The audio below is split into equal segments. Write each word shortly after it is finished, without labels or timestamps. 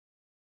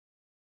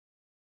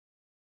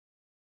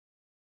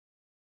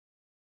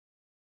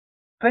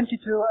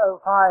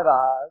22:05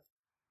 hours,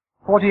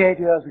 48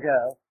 years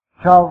ago,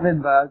 Charles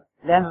Lindbergh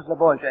landed at Le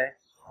Bourget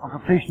on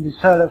completion of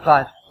his solo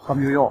flight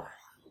from New York.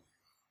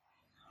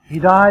 He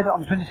died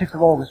on the 26th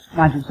of August,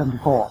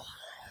 1974.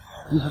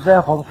 This is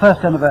therefore the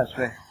first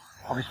anniversary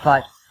of his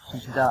flight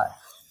since he died.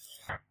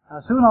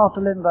 Soon after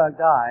Lindbergh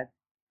died,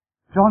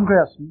 John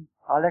Grierson,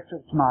 our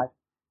lecturer tonight,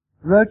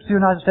 wrote to the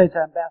United States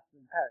Ambassador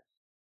in Paris,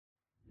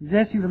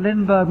 suggesting the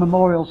Lindbergh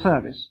Memorial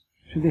Service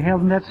should be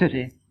held in that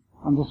city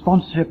under the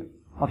sponsorship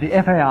of the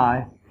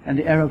FAI and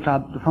the Aero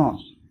Club de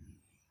France.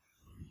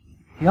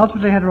 He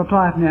ultimately had a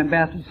reply from the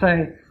ambassador to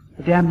say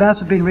that the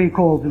ambassador had been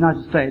recalled to the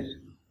United States,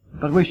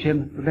 but wished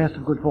him the best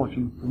of good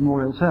fortune for the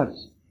memorial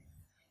service.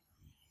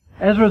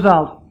 As a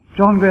result,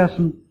 John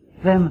Grierson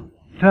then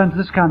turned to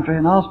this country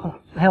and asked for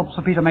help of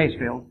Sir Peter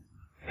Masefield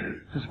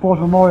to support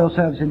a memorial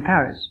service in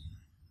Paris.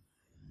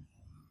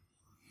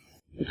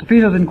 Sir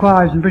Peter's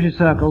inquiries in British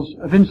circles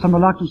evinced some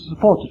reluctance to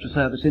support such a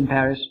service in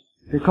Paris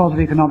because of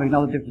economic and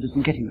other difficulties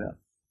in getting there.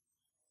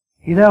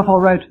 He therefore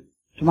wrote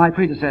to my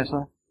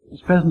predecessor,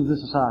 as president of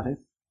this society,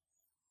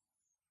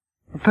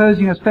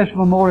 proposing a special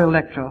memorial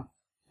lecture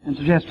and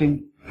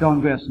suggesting John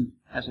Grierson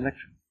as a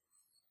lecturer.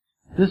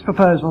 This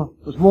proposal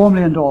was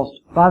warmly endorsed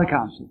by the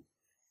Council,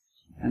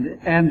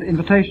 and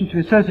invitations to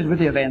be associated with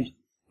the event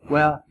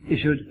were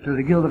issued to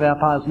the Guild of Air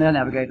Pilots and Air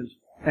Navigators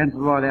and to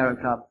the Royal Aero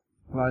Club,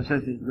 who are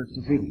associated with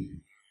this evening.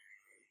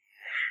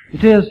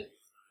 It is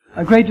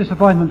a great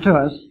disappointment to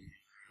us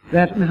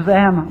that Mrs.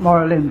 Anne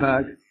Morrow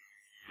Lindbergh,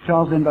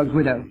 Charles Lindbergh's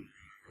widow,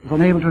 was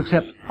unable to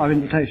accept our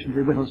invitation to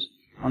be with us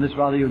on this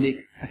rather unique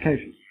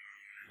occasion.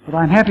 But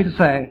I'm happy to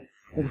say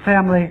that the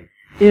family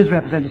is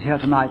represented here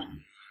tonight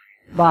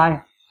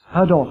by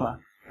her daughter,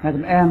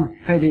 Madame Anne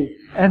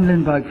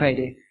Lindbergh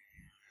Fady,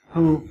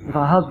 who, with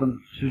her husband,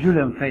 Sir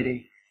Julian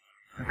Fady,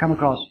 have come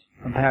across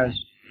from Paris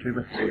to be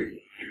with us.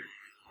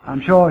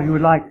 I'm sure you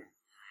would like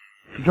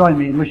to join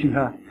me in wishing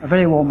her a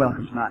very warm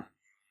welcome tonight.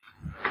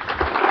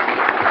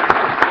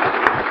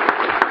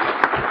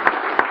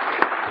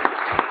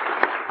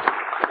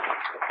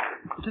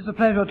 It is a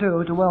pleasure,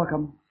 too, to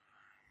welcome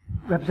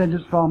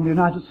representatives from the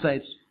United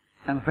States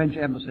and the French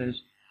embassies,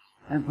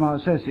 and from our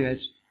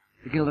associates,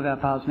 the Guild of Air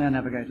Pilots and Air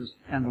Navigators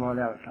and the Royal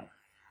Aero Club.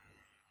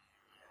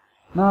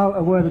 Now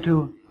a word or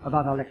two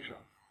about our lecturer.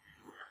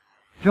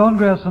 John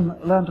Grierson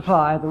learned to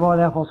fly at the Royal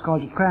Air Force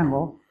College at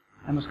Cranwell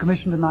and was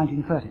commissioned in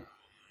 1930.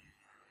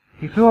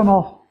 He flew him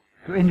off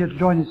to India to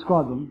join his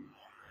squadron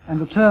and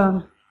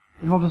returned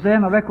in what was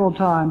then a record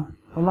time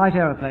for light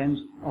aeroplanes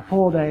of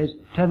 4 days,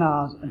 10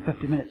 hours and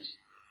 50 minutes.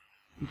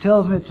 He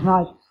tells me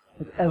tonight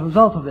that as a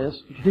result of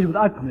this, which he did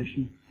without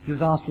permission, he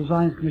was asked to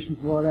resign his commission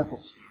to the Royal Air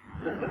Force.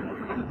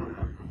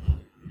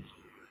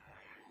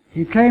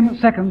 He came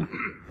second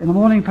in the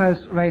Morning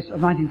Post race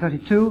of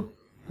 1932,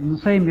 and in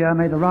the same year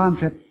made the round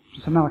trip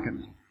to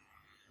Samarkand.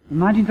 In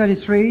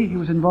 1933, he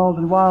was involved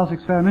in wireless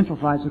experimental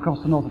flights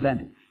across the North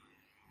Atlantic.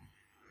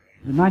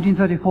 In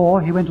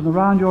 1934, he went on the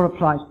round Europe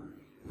flight,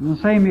 and in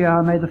the same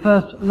year made the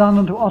first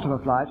London to Ottawa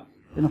flight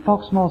in a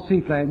Fox-Moss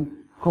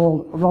seaplane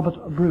called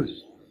Robert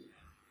Bruce.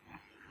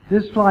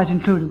 This flight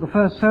included the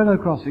first solo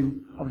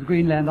crossing of the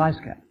Greenland ice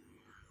cap.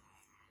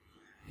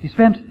 He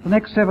spent the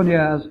next 7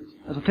 years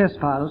as a test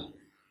pilot,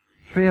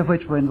 3 of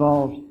which were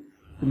involved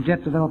in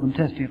jet development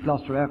testing of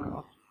Gloster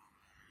aircraft.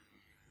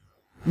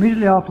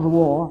 Immediately after the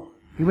war,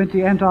 he went to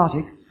the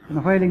Antarctic in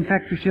the whaling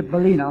factory ship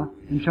Ballina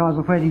in charge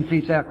of the whaling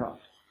fleet's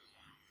aircraft.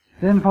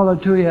 Then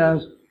followed 2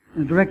 years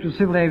in the Director of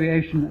Civil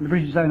Aviation in the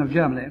British Zone of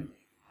Germany,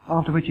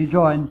 after which he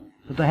joined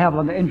the de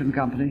Havilland Engine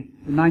Company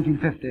in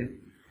 1950,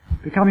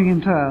 becoming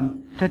in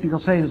turn Technical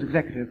Sales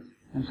Executive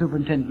and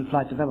Superintendent of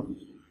Flight Development.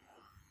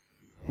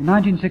 In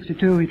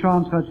 1962 he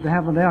transferred to de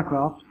Havilland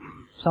Aircraft,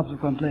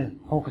 subsequently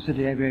Hawker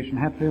City Aviation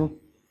Hatfield,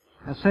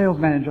 as Sales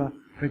Manager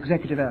for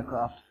Executive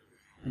Aircraft,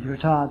 and he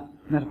retired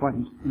from that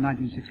appointment in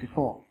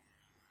 1964.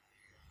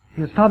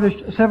 He has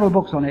published several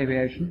books on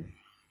aviation,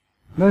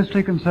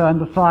 mostly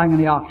concerned with flying in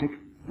the Arctic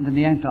and in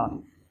the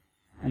Antarctic,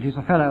 and he is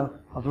a Fellow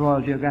of the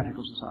Royal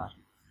Geographical Society.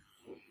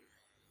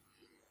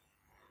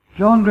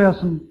 John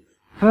Grierson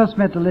first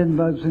met the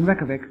Lindberghs in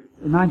Reykjavik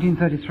in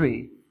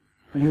 1933,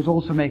 when he was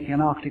also making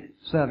an Arctic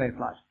survey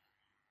flight.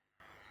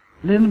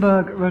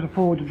 Lindbergh wrote a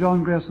foreword to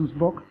John Grierson's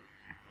book,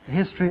 The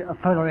History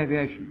of Polar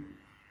Aviation.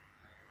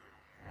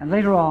 And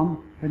later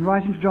on, when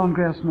writing to John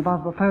Grierson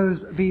about the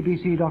proposed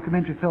BBC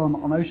documentary film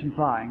on ocean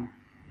flying,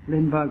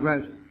 Lindbergh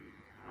wrote,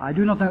 "I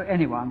do not know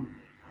anyone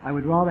I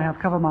would rather have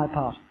cover my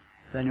part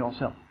than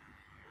yourself."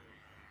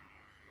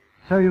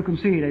 So you can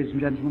see, ladies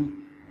and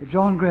gentlemen, that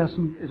John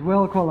Grierson is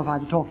well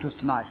qualified to talk to us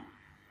tonight.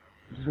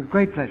 It is with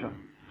great pleasure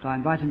that I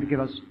invite him to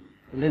give us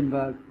the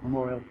Lindbergh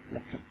Memorial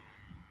Lecture.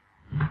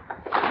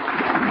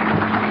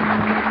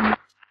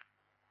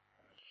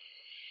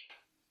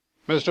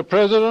 Mr.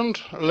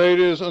 President,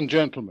 ladies and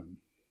gentlemen,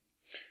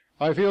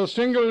 I feel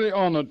singularly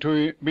honored to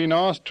have been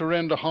asked to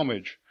render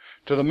homage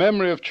to the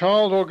memory of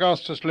Charles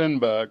Augustus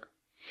Lindbergh,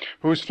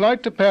 whose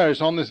flight to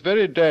Paris on this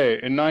very day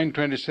in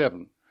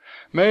 1927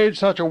 made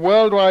such a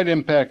worldwide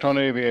impact on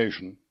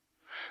aviation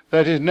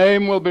that his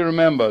name will be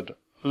remembered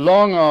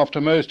long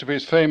after most of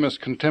his famous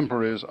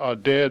contemporaries are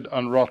dead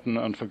and rotten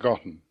and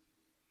forgotten.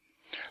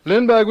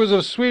 Lindbergh was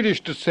of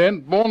Swedish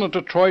descent, born at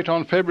Detroit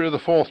on February the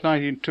 4th,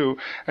 1902,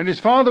 and his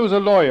father was a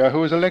lawyer who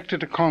was elected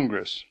to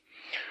Congress.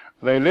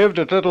 They lived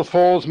at Little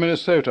Falls,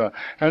 Minnesota,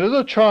 and as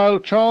a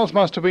child Charles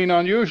must have been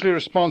unusually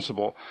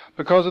responsible,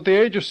 because at the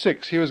age of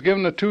 6 he was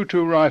given a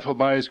 .22 rifle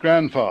by his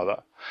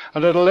grandfather,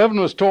 and at 11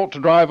 was taught to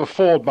drive a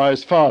Ford by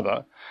his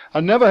father,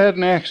 and never had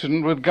an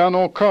accident with gun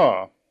or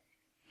car.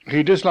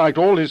 He disliked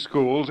all his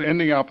schools,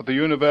 ending up at the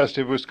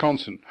University of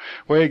Wisconsin,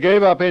 where he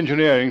gave up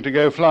engineering to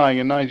go flying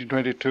in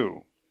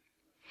 1922.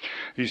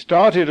 He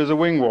started as a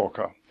wing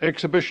walker,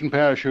 exhibition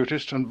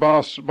parachutist, and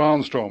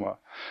barnstormer,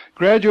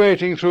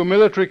 graduating through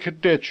military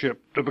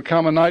cadetship to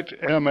become a night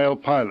airmail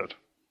pilot.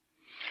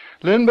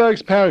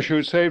 Lindbergh's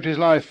parachute saved his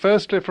life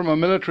firstly from a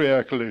military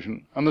air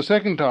collision, and the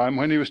second time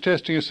when he was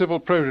testing a civil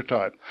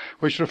prototype,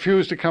 which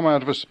refused to come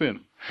out of a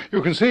spin.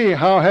 You can see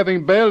how,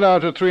 having bailed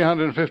out at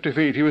 350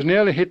 feet, he was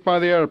nearly hit by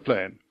the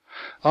airplane,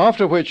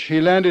 after which he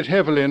landed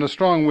heavily in a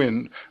strong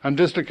wind and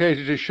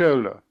dislocated his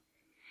shoulder.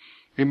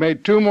 He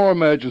made 2 more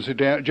emergency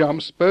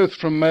jumps, both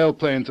from mail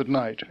planes at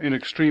night, in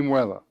extreme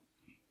weather.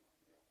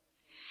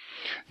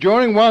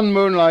 During one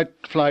moonlight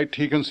flight,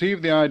 he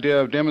conceived the idea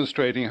of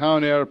demonstrating how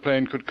an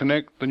airplane could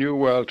connect the new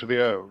world to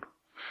the old.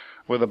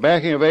 With the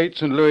backing of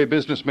Yates and Louis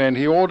businessmen,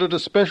 he ordered a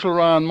special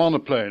Ryan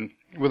monoplane,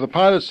 with the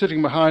pilot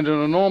sitting behind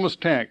an enormous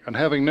tank and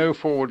having no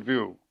forward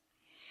view.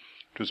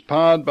 It was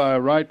powered by a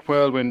Wright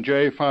Whirlwind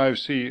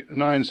J5C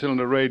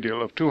 9-cylinder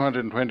radial of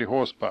 220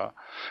 horsepower,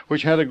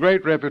 which had a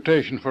great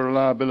reputation for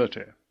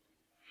reliability.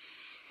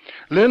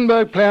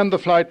 Lindbergh planned the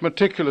flight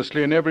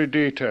meticulously in every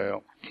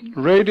detail.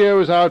 Radio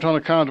was out on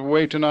account of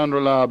weight and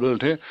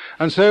unreliability,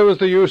 and so was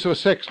the use of a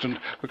sextant,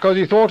 because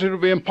he thought it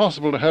would be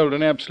impossible to hold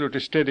an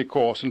absolutely steady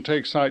course and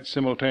take sights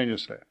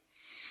simultaneously.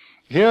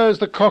 Here is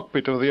the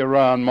cockpit of the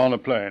Orion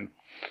monoplane.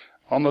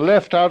 On the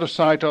left, out of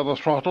sight, are the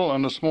throttle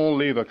and a small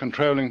lever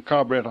controlling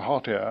carburetor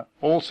hot air,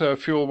 also a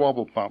fuel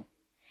wobble pump.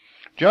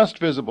 Just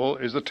visible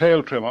is the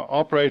tail trimmer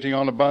operating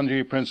on a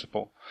bungee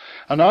principle,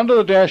 and under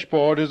the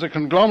dashboard is a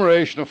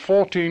conglomeration of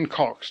 14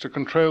 cocks to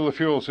control the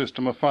fuel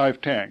system of 5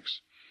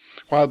 tanks,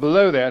 while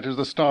below that is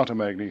the starter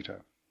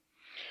magneto.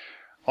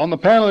 On the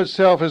panel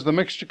itself is the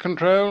mixture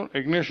control,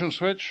 ignition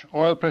switch,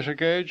 oil pressure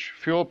gauge,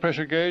 fuel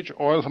pressure gauge,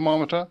 oil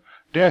thermometer,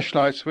 dash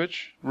light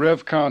switch,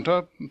 rev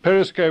counter,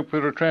 periscope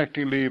with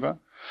retracting lever,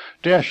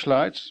 dash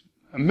lights,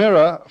 a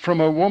mirror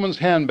from a woman's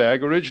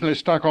handbag originally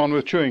stuck on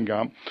with chewing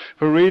gum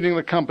for reading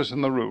the compass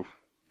in the roof,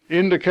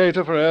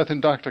 indicator for earth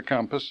inductor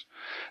compass,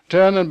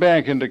 turn and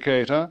bank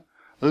indicator,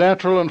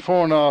 lateral and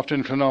fore and aft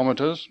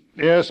inclinometers,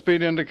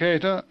 airspeed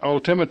indicator,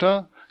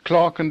 altimeter,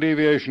 clock and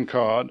deviation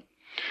card,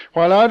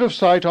 while out of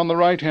sight on the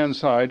right-hand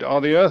side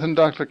are the earth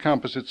inductor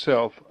compass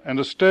itself and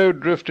a stowed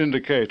drift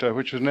indicator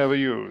which was never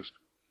used.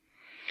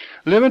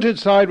 Limited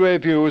sideway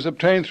view was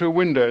obtained through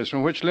windows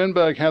from which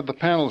Lindbergh had the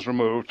panels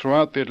removed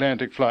throughout the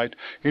Atlantic flight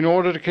in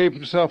order to keep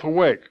himself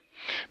awake,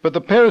 but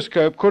the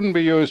periscope couldn't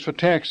be used for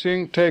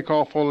taxiing,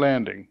 takeoff or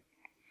landing.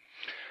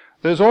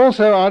 There's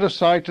also out of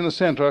sight in the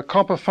center a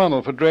copper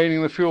funnel for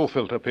draining the fuel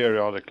filter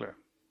periodically.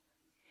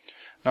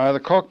 Neither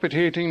cockpit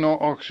heating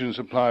nor oxygen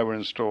supply were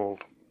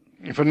installed.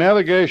 For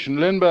navigation,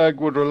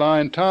 Lindbergh would rely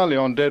entirely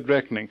on dead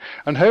reckoning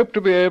and hoped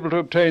to be able to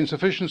obtain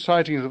sufficient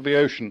sightings of the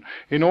ocean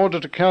in order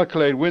to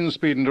calculate wind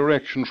speed and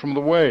direction from the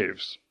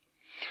waves.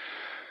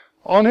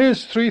 On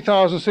his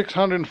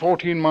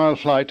 3,614-mile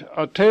flight,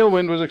 a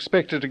tailwind was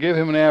expected to give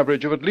him an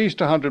average of at least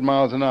 100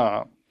 miles an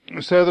hour,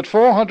 so that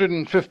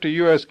 450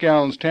 U.S.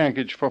 gallons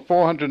tankage for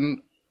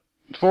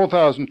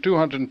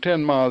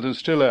 4,210 miles in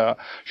still air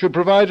should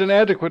provide an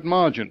adequate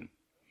margin.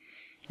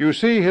 You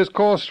see, his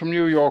course from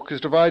New York is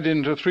divided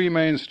into 3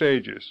 main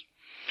stages: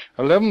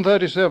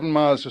 1137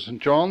 miles to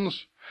St.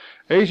 John's,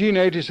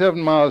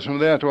 1887 miles from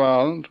there to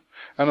Ireland,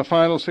 and a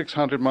final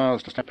 600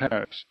 miles to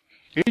Paris.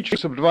 Each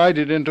is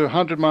subdivided into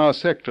 100-mile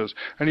sectors,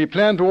 and he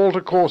planned to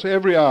alter course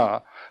every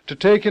hour to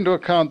take into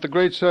account the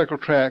Great Circle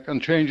track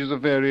and changes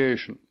of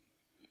variation.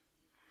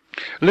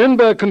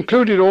 Lindbergh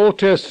concluded all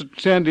tests at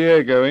San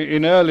Diego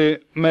in early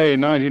May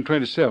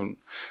 1927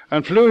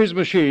 and flew his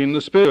machine, the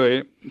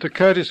Speedway, to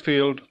Curtis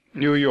Field,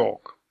 New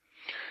York.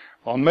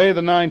 On May the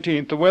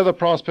 19th, the weather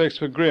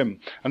prospects were grim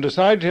and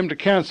decided him to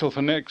cancel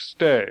for next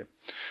day.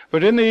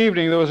 But in the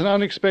evening there was an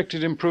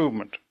unexpected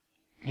improvement.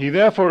 He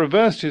therefore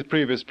reversed his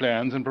previous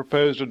plans and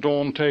proposed a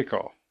dawn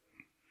takeoff.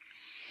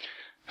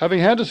 Having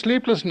had a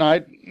sleepless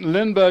night,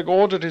 Lindbergh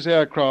ordered his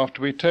aircraft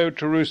to be towed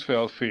to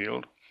Roosevelt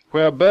Field,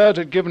 where Byrd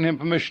had given him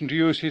permission to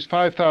use his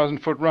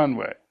 5,000-foot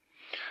runway.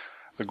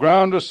 The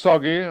ground was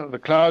soggy, the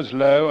clouds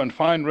low, and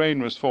fine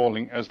rain was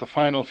falling as the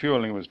final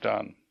fueling was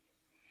done.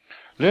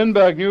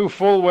 Lindbergh knew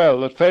full well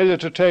that failure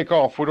to take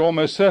off would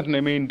almost certainly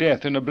mean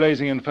death in a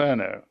blazing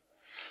inferno.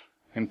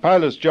 In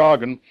pilot's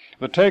jargon,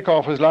 the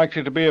takeoff was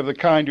likely to be of the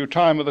kind you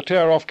time with a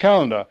tear-off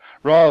calendar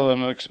rather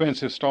than an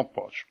expensive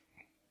stopwatch.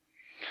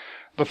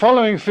 The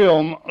following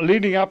film,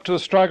 leading up to the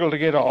struggle to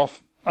get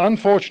off,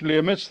 unfortunately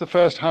omits the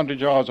first 100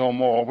 yards or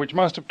more, which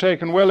must have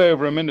taken well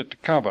over a minute to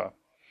cover.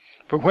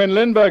 for when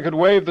Lindbergh had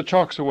waved the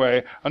chocks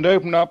away and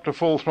opened up to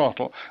full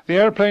throttle, the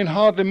airplane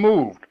hardly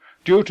moved,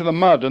 due to the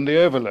mud and the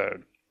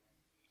overload.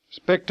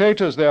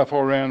 Spectators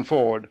therefore ran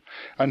forward,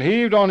 and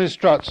heaved on his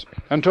struts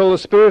until the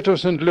Spirit of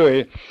St.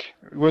 Louis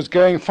was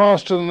going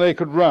faster than they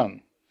could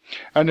run,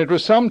 and it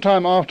was some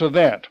time after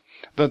that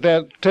that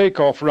their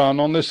take-off run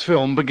on this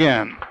film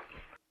began.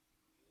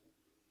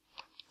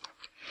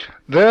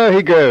 There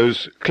he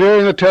goes,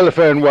 clearing the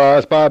telephone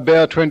wires by a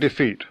bare 20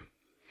 feet.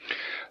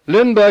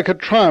 Lindbergh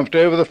had triumphed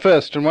over the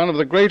first and one of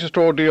the greatest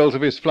ordeals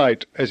of his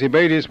flight as he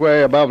made his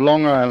way above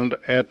Long Island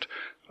at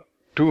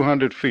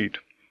 200 feet.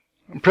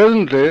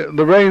 Presently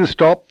the rain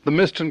stopped, the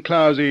mist and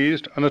clouds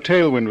eased, and a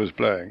tailwind was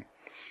blowing.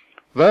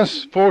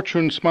 Thus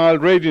fortune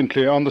smiled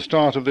radiantly on the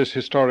start of this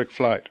historic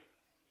flight.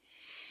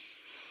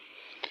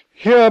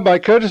 Here, by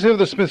courtesy of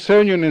the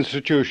Smithsonian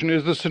Institution,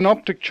 is the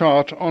synoptic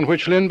chart on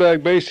which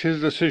Lindbergh based his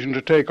decision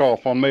to take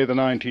off on May the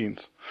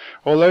 19th,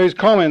 although his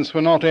comments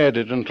were not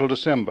added until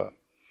December.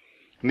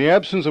 In the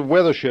absence of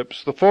weather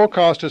ships, the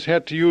forecasters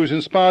had to use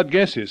inspired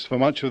guesses for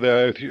much of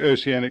their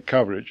oceanic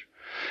coverage,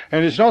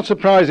 and it's not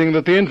surprising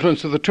that the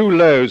influence of the two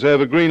lows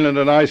over Greenland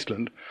and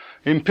Iceland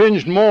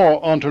impinged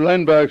more onto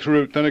Lindbergh's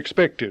route than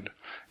expected,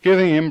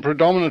 giving him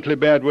predominantly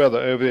bad weather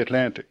over the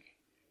Atlantic.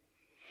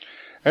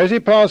 As he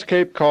passed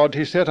Cape Cod,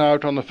 he set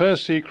out on the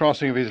first sea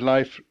crossing of his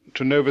life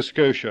to Nova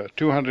Scotia,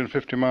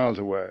 250 miles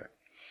away.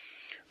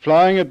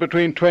 Flying at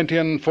between 20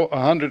 and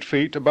 100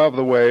 feet above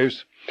the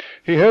waves,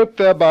 he hoped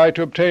thereby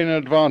to obtain an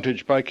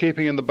advantage by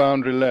keeping in the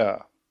boundary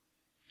layer.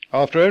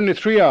 After only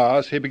 3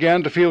 hours, he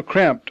began to feel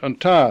cramped and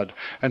tired,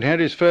 and had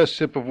his first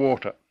sip of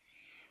water.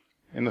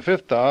 In the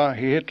 5th hour,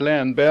 he hit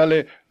land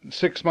barely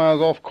 6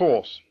 miles off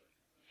course.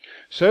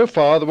 So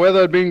far the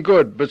weather had been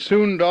good, but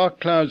soon dark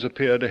clouds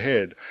appeared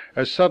ahead,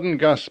 as sudden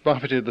gusts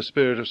buffeted the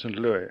Spirit of St.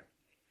 Louis.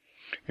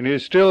 In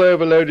his still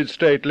overloaded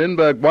state,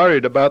 Lindbergh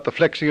worried about the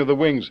flexing of the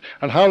wings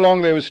and how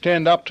long they would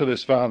stand up to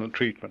this violent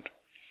treatment.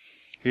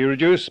 He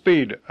reduced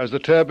speed as the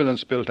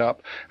turbulence built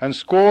up, and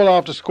squall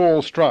after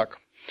squall struck,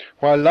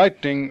 while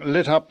lightning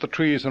lit up the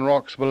trees and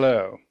rocks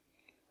below.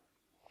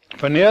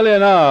 For nearly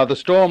an hour the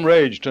storm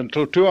raged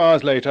until 2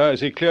 hours later,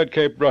 as he cleared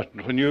Cape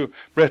Breton for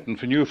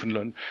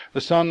Newfoundland,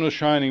 the sun was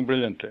shining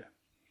brilliantly.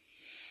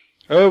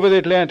 Over the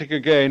Atlantic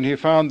again he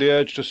found the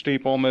urge to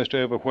sleep almost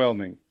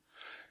overwhelming.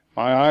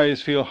 "My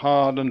eyes feel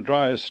hard and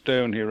dry as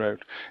stone," he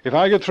wrote. "If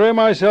I could throw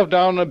myself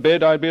down on a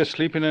bed, I'd be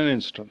asleep in an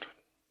instant."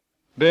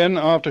 Then,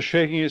 after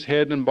shaking his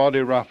head and body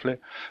roughly,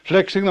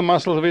 flexing the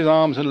muscles of his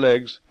arms and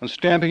legs, and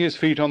stamping his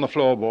feet on the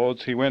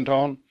floorboards, he went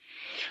on,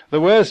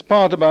 "The worst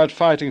part about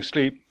fighting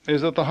sleep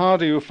is that the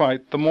harder you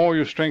fight, the more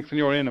you strengthen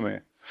your enemy,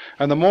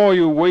 and the more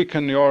you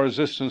weaken your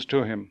resistance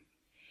to him."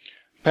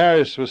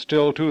 Paris was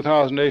still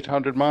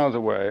 2,800 miles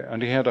away,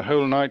 and he had a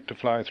whole night to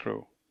fly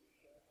through.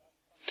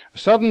 A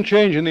sudden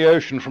change in the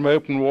ocean from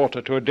open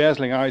water to a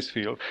dazzling ice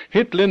field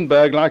hit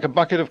Lindbergh like a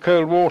bucket of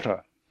cold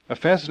water, a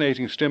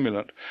fascinating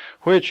stimulant,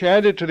 which,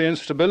 added to the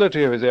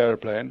instability of his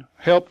aeroplane,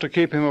 helped to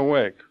keep him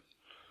awake.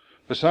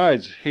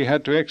 Besides, he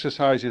had to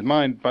exercise his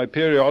mind by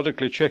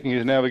periodically checking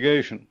his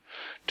navigation,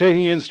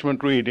 taking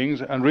instrument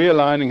readings, and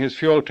realigning his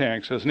fuel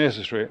tanks as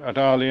necessary at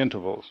hourly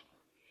intervals.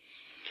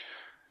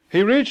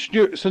 He reached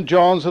St.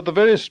 John's at the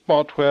very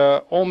spot where,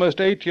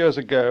 almost 8 years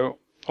ago,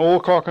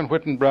 Alcock and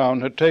Whitten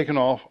Brown had taken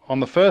off on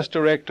the first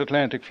direct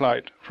Atlantic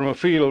flight from a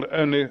field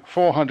only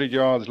 400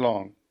 yards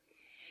long.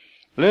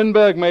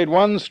 Lindbergh made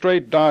one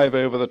straight dive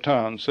over the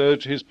town, so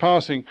that his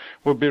passing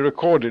would be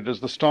recorded as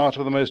the start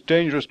of the most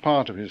dangerous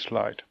part of his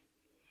flight.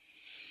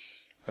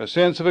 A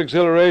sense of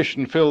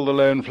exhilaration filled the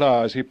lone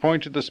flower as he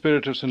pointed the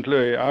Spirit of St.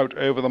 Louis out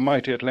over the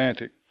mighty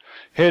Atlantic,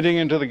 heading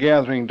into the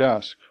gathering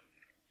dusk.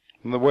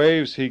 From the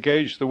waves he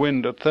gauged the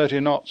wind at 30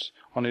 knots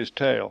on his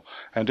tail,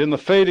 and in the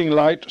fading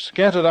light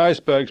scattered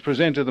icebergs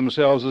presented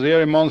themselves as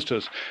airy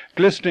monsters,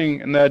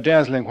 glistening in their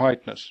dazzling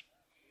whiteness.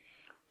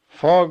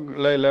 Fog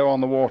lay low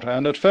on the water,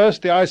 and at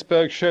first the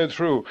icebergs showed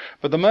through,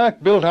 but the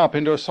murk built up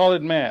into a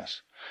solid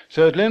mass,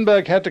 so that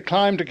Lindbergh had to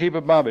climb to keep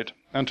above it,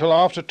 until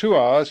after 2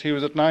 hours he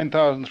was at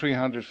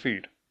 9,300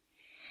 feet.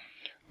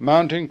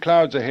 Mounting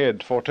clouds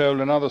ahead foretold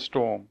another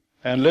storm,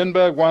 and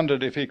Lindbergh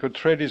wondered if he could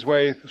thread his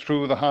way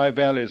through the high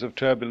valleys of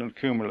turbulent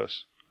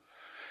cumulus.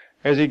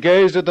 As he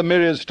gazed at the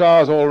myriad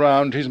stars all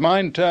round, his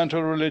mind turned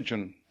to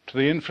religion, to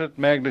the infinite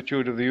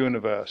magnitude of the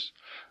universe,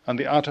 and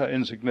the utter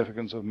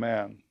insignificance of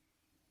man.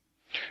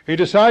 He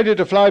decided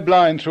to fly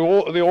blind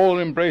through the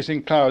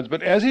all-embracing clouds,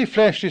 but as he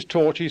flashed his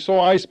torch he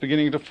saw ice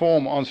beginning to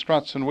form on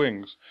struts and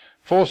wings,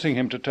 forcing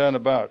him to turn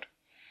about.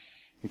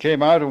 He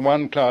came out of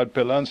one cloud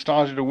pillar and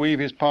started to weave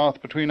his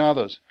path between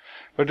others,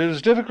 but it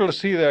was difficult to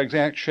see their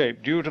exact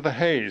shape due to the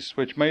haze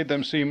which made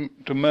them seem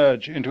to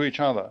merge into each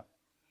other.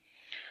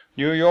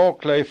 New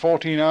York lay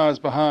 14 hours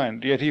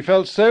behind, yet he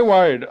felt so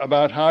worried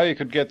about how he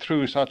could get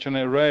through such an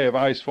array of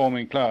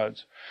ice-forming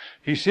clouds,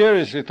 he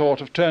seriously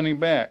thought of turning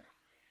back.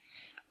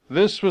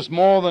 This was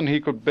more than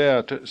he could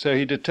bear, so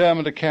he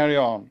determined to carry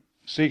on,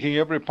 seeking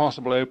every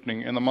possible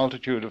opening in the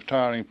multitude of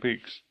towering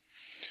peaks.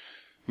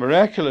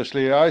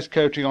 Miraculously, the ice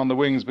coating on the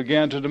wings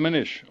began to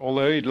diminish,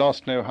 although he had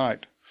lost no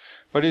height.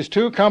 but his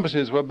two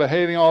compasses were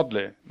behaving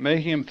oddly,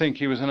 making him think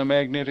he was in a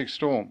magnetic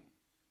storm.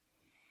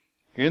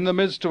 In the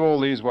midst of all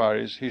these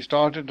worries, he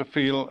started to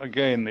feel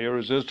again the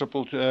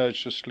irresistible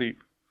urge to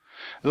sleep.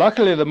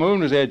 Luckily, the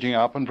moon was edging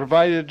up and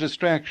provided a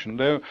distraction,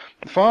 though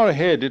far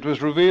ahead it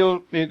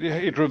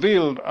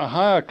revealed a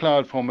higher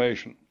cloud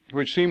formation,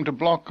 which seemed to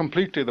block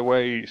completely the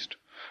way east.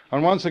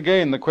 And once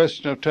again the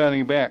question of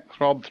turning back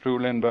throbbed through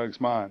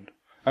Lindbergh's mind,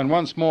 and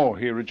once more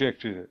he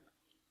rejected it.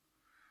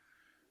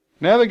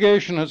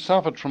 Navigation had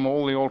suffered from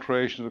all the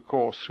alterations of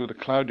course through the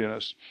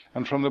cloudiness,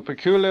 and from the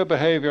peculiar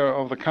behavior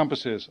of the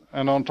compasses,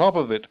 and on top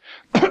of it,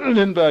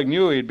 Lindbergh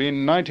knew he had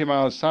been 90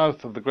 miles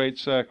south of the Great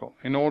Circle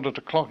in order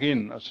to clock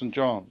in at St.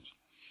 John's.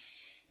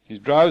 His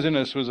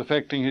drowsiness was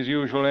affecting his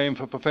usual aim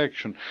for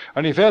perfection,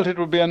 and he felt it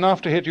would be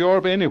enough to hit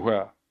Europe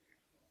anywhere.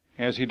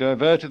 As he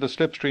diverted the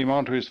slipstream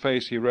onto his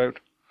face, he wrote,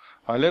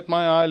 "I let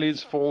my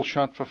eyelids fall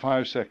shut for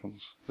 5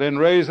 seconds, then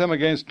raise them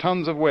against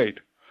tons of weight.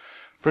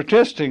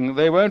 Protesting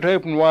they won't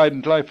open wide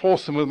until I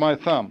force them with my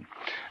thumb,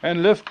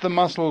 and lift the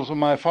muscles of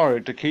my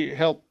forehead to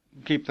help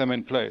keep them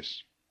in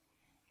place.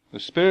 The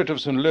spirit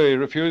of St. Louis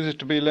refuses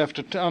to be left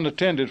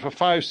unattended for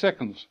 5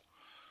 seconds.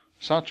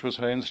 Such was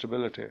her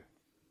instability.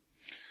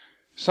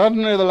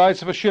 Suddenly the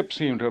lights of a ship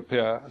seemed to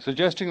appear,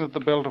 suggesting that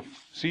the belt of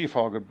sea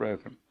fog had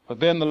broken.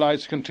 But then the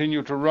lights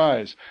continued to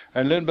rise,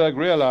 and Lindbergh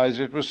realized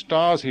it was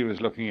stars he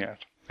was looking at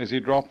as he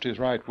dropped his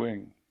right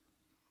wing.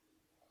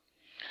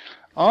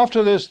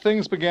 After this,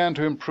 things began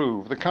to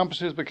improve. The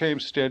compasses became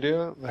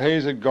steadier, the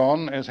haze had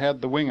gone, as had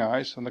the wing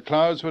ice, and the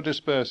clouds were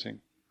dispersing.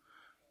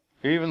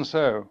 Even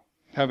so,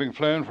 having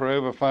flown for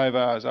over 5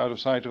 hours out of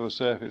sight of the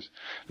surface,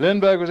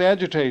 Lindbergh was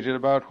agitated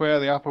about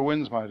where the upper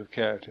winds might have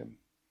carried him.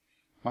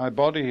 "My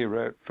body," he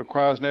wrote,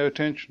 "requires no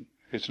attention.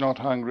 It's not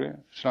hungry,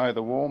 it's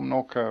neither warm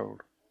nor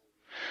cold."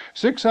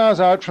 6 hours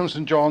out from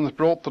St. John's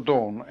brought the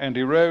dawn, and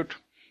he wrote,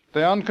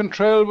 "The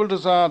uncontrollable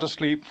desire to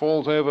sleep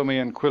falls over me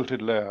in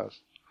quilted layers.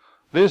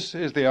 This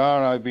is the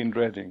hour I've been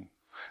dreading,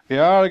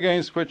 the hour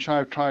against which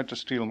I've tried to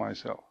steel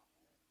myself.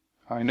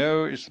 I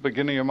know it's the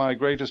beginning of my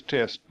greatest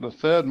test, the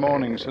 3rd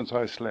morning since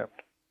I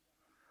slept."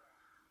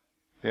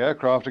 The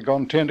aircraft had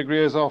gone 10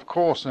 degrees off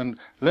course, and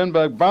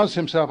Lindbergh bounced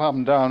himself up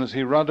and down as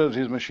he ruddered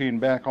his machine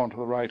back onto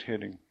the right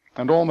heading,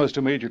 and almost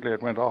immediately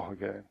it went off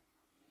again.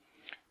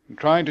 And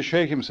trying to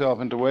shake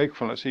himself into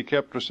wakefulness, he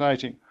kept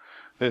reciting,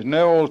 "There's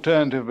no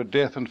alternative but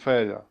death and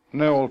failure,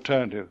 no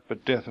alternative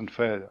but death and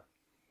failure."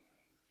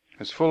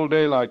 As full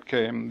daylight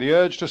came, the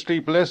urge to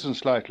sleep lessened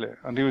slightly,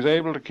 and he was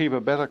able to keep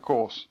a better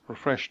course,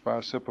 refreshed by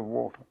a sip of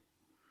water.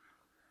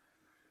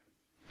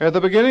 At the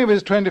beginning of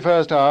his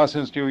 21st hour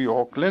since New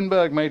York,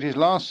 Lindbergh made his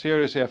last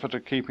serious effort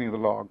at keeping the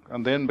log,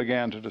 and then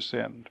began to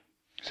descend,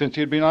 since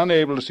he had been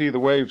unable to see the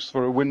waves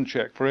for a wind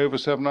check for over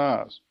 7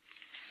 hours.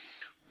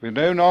 With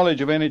no knowledge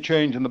of any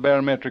change in the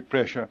barometric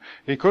pressure,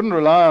 he couldn't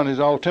rely on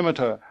his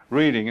altimeter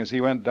reading as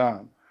he went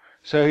down,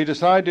 so he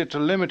decided to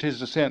limit his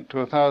descent to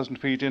 1,000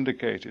 feet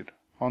indicated,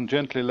 on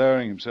gently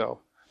lowering himself,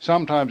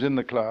 sometimes in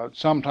the clouds,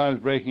 sometimes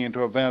breaking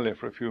into a valley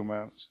for a few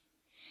moments.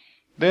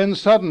 Then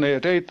suddenly,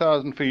 at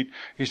 8,000 feet,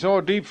 he saw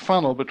a deep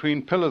funnel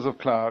between pillars of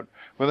cloud,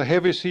 with a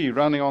heavy sea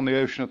running on the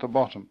ocean at the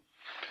bottom.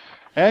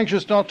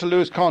 Anxious not to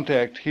lose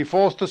contact, he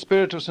forced the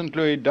Spirit of St.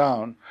 Louis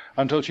down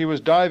until she was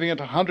diving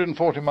at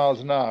 140 miles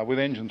an hour with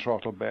engine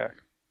throttle back.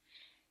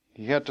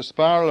 He had to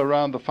spiral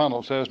around the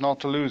funnel so as not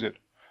to lose it,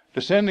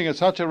 descending at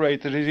such a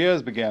rate that his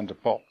ears began to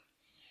pop.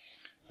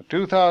 At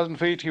 2,000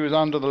 feet he was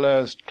under the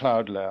lowest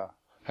cloud layer,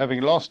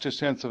 having lost his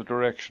sense of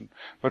direction,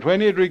 but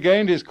when he had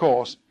regained his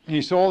course,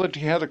 he saw that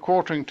he had a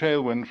quartering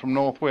tailwind from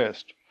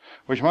northwest,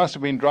 which must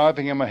have been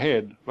driving him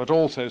ahead, but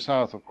also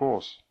south of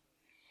course.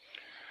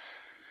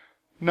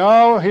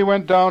 Now he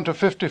went down to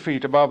 50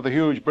 feet above the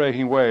huge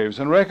breaking waves,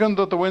 and reckoned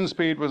that the wind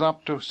speed was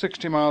up to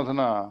 60 miles an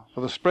hour,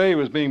 for the spray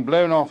was being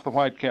blown off the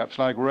whitecaps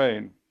like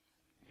rain.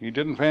 He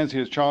didn't fancy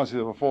his chances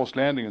of a forced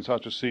landing in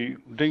such a sea,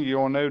 dinghy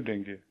or no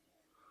dinghy.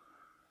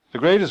 The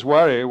greatest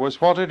worry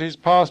was what had his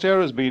past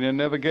errors been in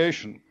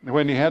navigation,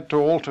 when he had to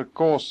alter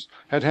course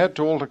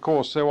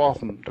so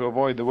often to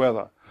avoid the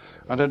weather,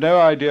 and had no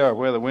idea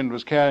where the wind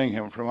was carrying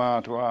him from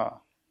hour to hour.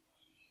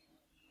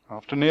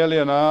 After nearly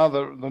an hour,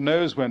 the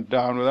nose went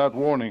down without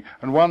warning,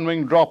 and one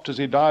wing dropped as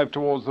he dived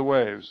towards the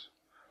waves.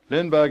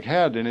 Lindbergh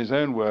had, in his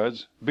own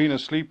words, been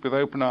asleep with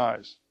open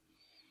eyes.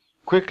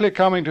 Quickly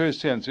coming to his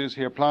senses,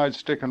 he applied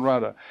stick and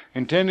rudder,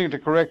 intending to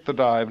correct the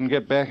dive and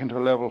get back into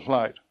level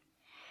flight.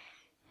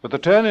 But the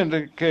turn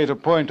indicator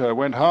pointer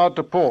went hard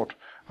to port,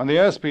 and the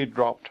airspeed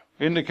dropped,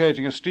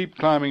 indicating a steep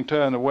climbing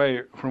turn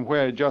away from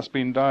where he had just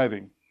been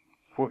diving,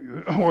 for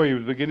he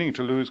was beginning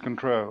to lose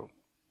control.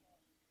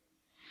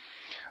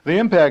 The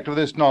impact of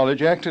this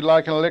knowledge acted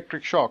like an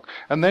electric shock,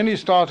 and then he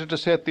started to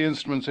set the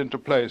instruments into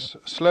place,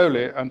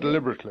 slowly and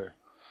deliberately.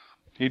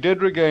 He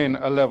did regain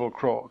a level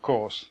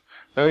course,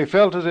 though he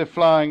felt as if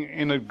flying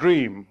in a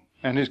dream,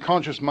 and his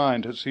conscious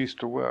mind had ceased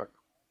to work.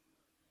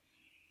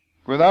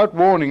 Without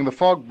warning, the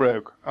fog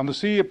broke, and the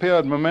sea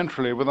appeared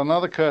momentarily with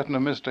another curtain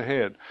of mist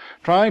ahead.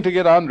 Trying to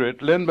get under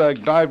it,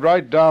 Lindbergh dived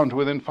right down to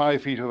within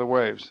 5 feet of the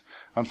waves,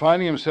 and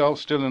finding himself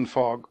still in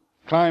fog,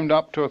 climbed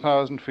up to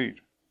 1,000 feet.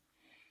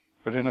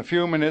 But in a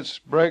few minutes,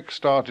 brakes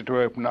started to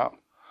open up,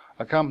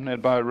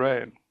 accompanied by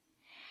rain.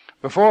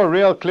 Before a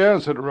real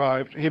clearance had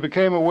arrived, he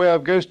became aware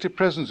of ghostly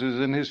presences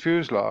in his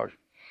fuselage,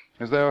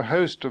 as though a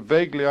host of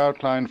vaguely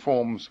outlined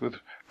forms with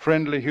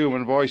friendly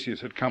human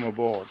voices had come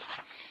aboard.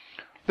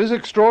 This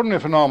extraordinary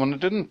phenomenon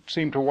didn't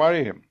seem to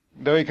worry him,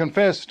 though he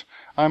confessed,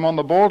 "I'm on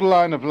the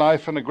borderline of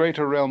life and a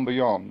greater realm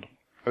beyond,"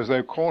 as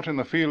though caught in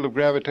the field of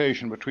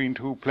gravitation between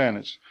two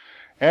planets,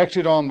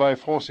 acted on by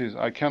forces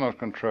I cannot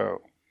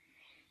control.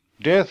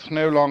 Death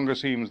no longer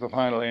seems the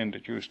final end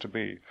it used to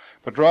be,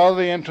 but rather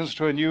the entrance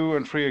to a new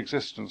and free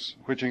existence,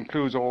 which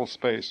includes all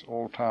space,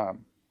 all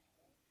time.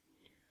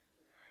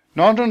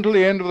 Not until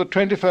the end of the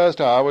 21st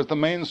hour was the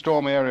main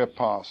storm area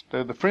passed,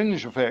 though the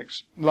fringe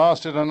effects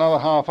lasted another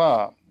half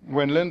hour,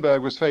 when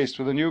Lindbergh was faced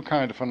with a new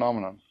kind of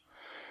phenomenon,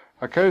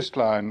 a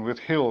coastline with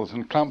hills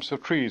and clumps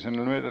of trees in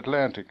the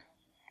mid-Atlantic.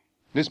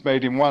 This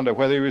made him wonder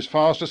whether he was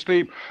fast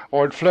asleep,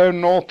 or had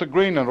flown north to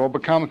Greenland, or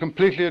become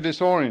completely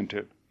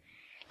disoriented.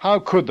 How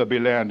could there be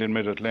land in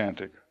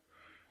mid-Atlantic?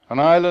 An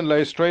island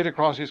lay straight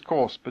across his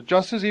course, but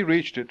just as he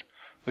reached it,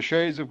 the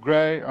shades of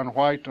grey and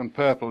white and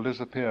purple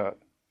disappeared.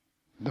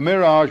 The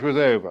mirage was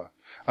over,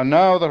 and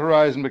now the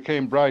horizon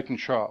became bright and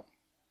sharp.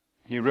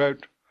 He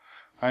wrote,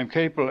 "I am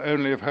capable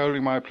only of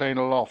holding my plane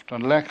aloft,"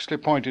 and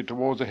laxly pointed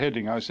towards a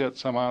heading I set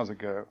some hours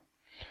ago.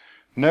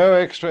 "No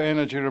extra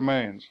energy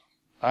remains.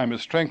 I am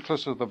as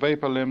strengthless as the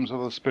vapour limbs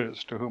of the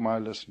spirits to whom I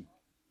listen."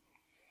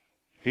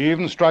 He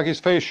even struck his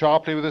face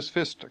sharply with his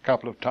fist a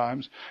couple of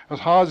times, as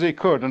hard as he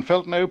could, and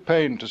felt no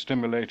pain to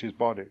stimulate his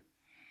body.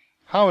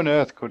 How on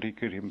earth could he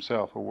keep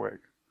himself awake?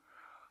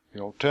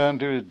 "The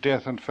alternative is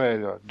death and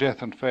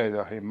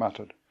failure," he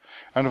muttered.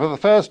 And for the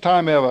first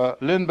time ever,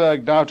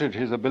 Lindbergh doubted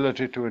his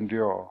ability to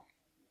endure.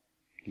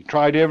 He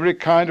tried every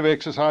kind of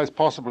exercise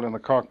possible in the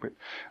cockpit,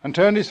 and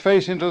turned his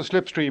face into the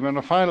slipstream in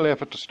a final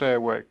effort to stay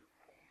awake.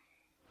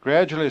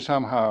 Gradually,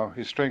 somehow,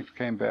 his strength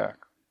came back.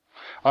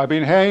 "I've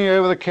been hanging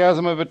over the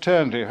chasm of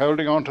eternity,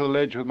 holding on to the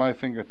ledge with my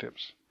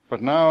fingertips.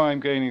 But now I'm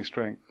gaining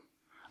strength.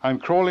 I'm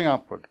crawling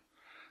upward.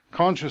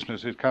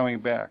 Consciousness is coming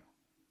back."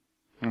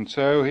 And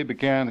so he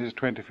began his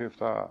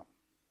 25th hour.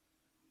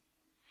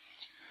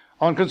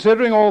 On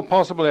considering all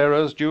possible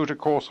errors due to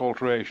course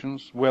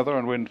alterations, weather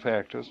and wind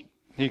factors,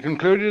 he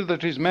concluded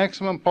that his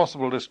maximum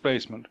possible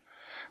displacement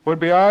would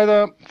be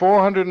either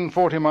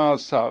 440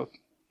 miles south,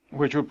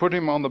 which would put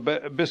him on the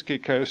Biscay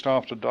coast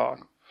after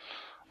dark,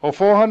 or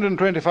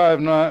 425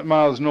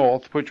 miles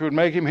north, which would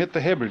make him hit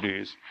the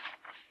Hebrides.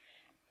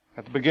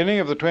 At the beginning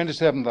of the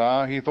 27th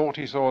hour, he thought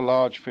he saw a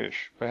large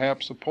fish,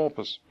 perhaps a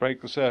porpoise,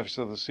 break the surface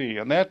of the sea,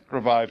 and that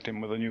revived him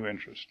with a new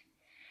interest.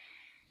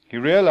 He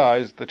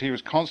realized that he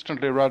was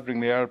constantly ruddering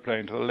the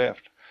aeroplane to the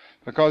left,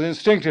 because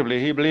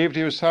instinctively he believed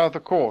he was south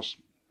of course,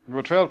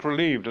 but felt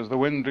relieved as the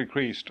wind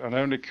decreased and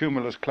only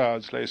cumulus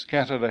clouds lay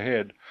scattered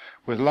ahead,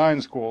 with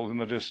line squalls in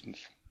the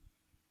distance.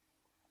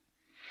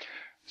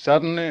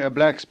 Suddenly a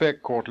black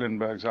speck caught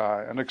Lindbergh's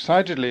eye, and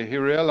excitedly he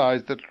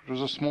realized that it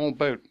was a small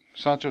boat,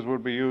 such as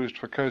would be used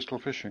for coastal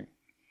fishing.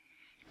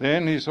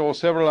 Then he saw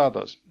several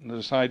others, and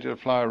decided to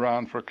fly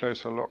around for a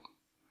closer look.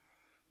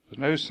 There was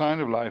no sign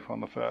of life on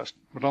the first,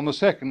 but on the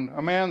second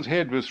a man's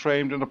head was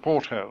framed in a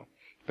porthole,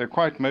 though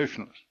quite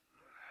motionless.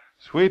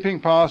 Sweeping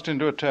past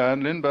into a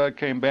turn, Lindbergh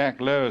came back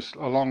low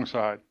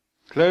alongside,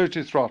 closed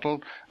his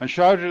throttle, and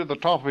shouted at the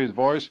top of his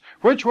voice,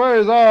 "Which way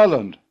is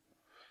Ireland?"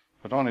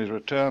 But on his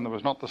return there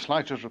was not the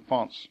slightest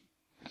response,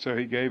 so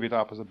he gave it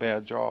up as a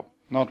bad job,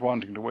 not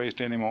wanting to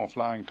waste any more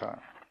flying time.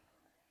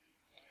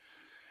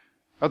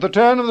 At the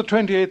turn of the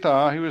 28th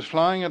hour he was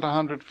flying at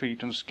 100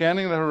 feet and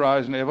scanning the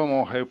horizon ever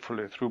more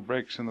hopefully through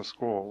breaks in the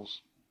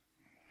squalls.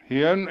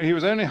 He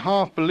was only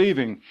half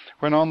believing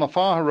when on the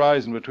far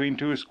horizon between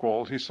two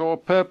squalls he saw a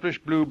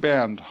purplish-blue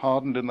band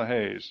hardened in the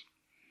haze.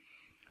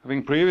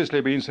 Having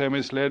previously been so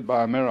misled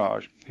by a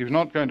mirage, he was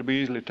not going to be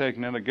easily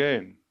taken in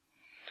again.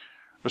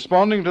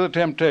 Responding to the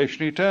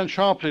temptation, he turned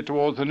sharply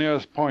towards the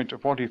nearest point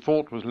of what he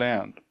thought was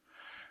land,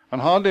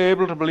 and hardly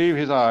able to believe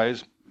his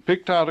eyes,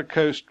 picked out a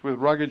coast with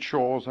rugged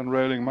shores and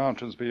rolling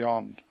mountains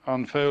beyond,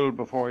 unfold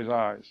before his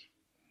eyes.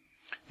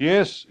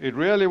 Yes, it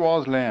really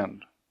was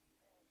land.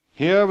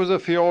 Here was a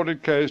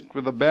fjorded coast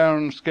with the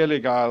barren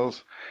Skellig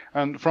Isles,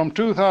 and from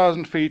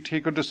 2,000 feet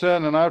he could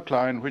discern an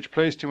outline which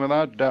placed him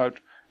without doubt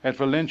at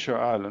Valentia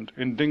Island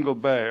in Dingle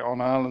Bay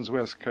on Ireland's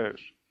west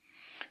coast,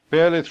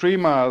 barely 3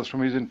 miles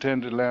from his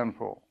intended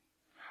landfall.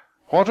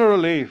 What a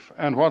relief,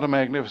 and what a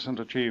magnificent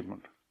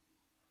achievement!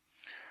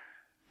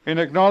 In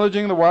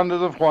acknowledging the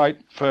wonders of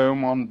white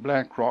foam on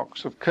black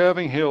rocks, of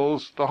curving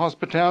hills, the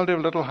hospitality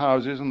of little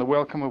houses, and the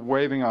welcome of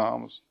waving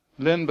arms,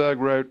 Lindbergh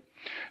wrote,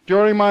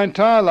 "During my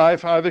entire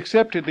life I have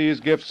accepted these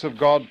gifts of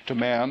God to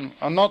man,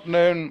 and not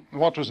known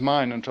what was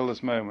mine until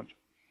this moment.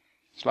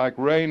 It's like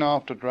rain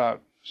after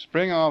drought,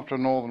 spring after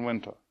northern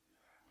winter.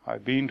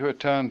 I've been to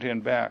eternity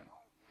and back.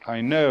 I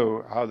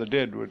know how the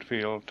dead would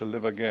feel to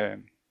live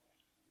again."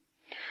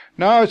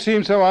 Now it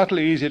seemed so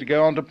utterly easy to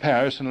go on to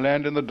Paris and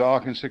land in the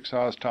dark in 6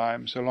 hours'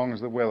 time, so long as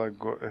the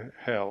weather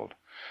held.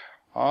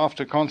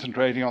 After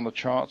concentrating on the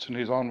charts and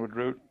his onward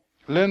route,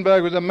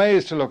 Lindbergh was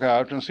amazed to look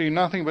out and see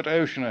nothing but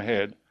ocean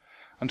ahead,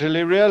 until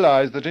he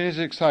realized that in his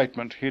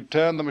excitement he had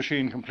turned the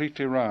machine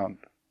completely round.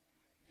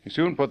 He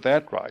soon put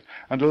that right,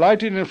 and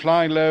delighted in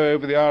flying low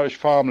over the Irish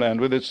farmland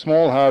with its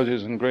small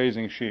houses and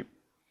grazing sheep.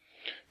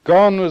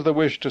 Gone was the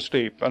wish to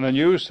sleep, and a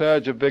new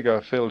surge of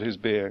vigour filled his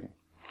being.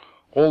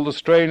 All the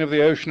strain of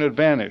the ocean had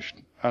vanished,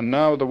 and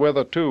now the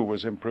weather too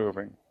was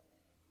improving.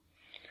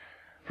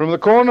 From the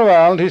corner of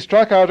Ireland he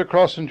struck out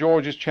across St.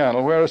 George's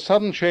Channel, where a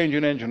sudden change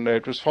in engine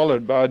rate was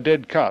followed by a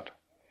dead cut.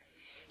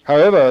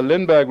 However,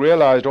 Lindbergh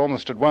realized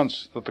almost at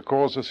once that the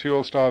cause was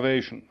fuel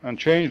starvation, and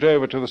changed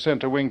over to the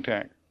centre wing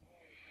tank.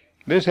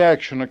 This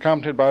action,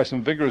 accompanied by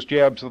some vigorous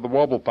jabs of the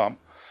wobble pump,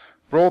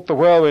 brought the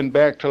Whirlwind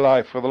back to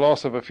life with a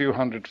loss of a few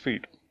hundred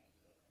feet.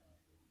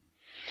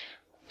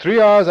 3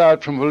 hours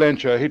out from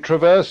Valentia, he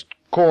traversed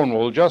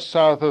Cornwall just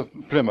south of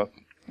Plymouth,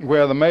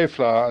 where the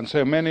Mayflower and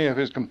so many of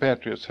his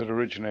compatriots had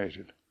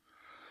originated.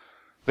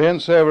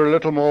 Thence, over a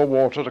little more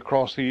water to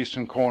cross the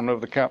eastern corner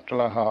of the Cap de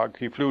la Hague,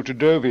 he flew to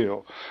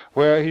Deauville,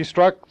 where he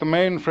struck the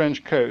main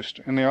French coast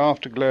in the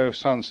afterglow of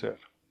sunset.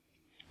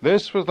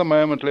 This was the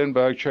moment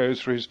Lindbergh chose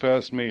for his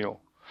first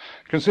meal,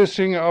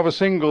 consisting of a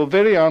single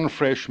very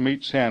unfresh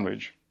meat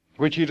sandwich,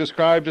 which he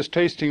described as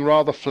tasting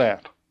rather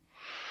flat.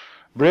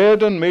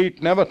 "Bread and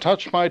meat never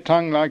touched my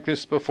tongue like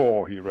this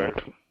before," he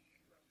wrote.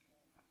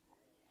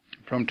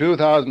 From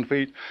 2,000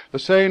 feet, the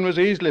Seine was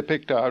easily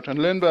picked out, and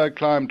Lindbergh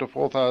climbed to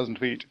 4,000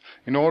 feet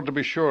in order to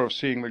be sure of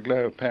seeing the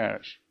glow of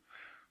Paris.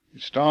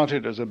 It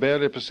started as a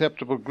barely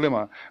perceptible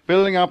glimmer,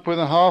 building up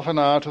within half an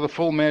hour to the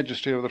full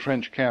majesty of the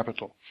French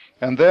capital,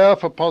 and there,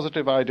 for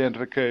positive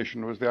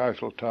identification, was the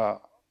Eiffel Tower.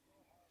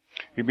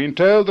 He had been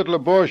told that Le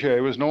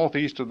Bourget was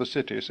northeast of the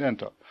city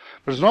centre,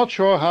 but was not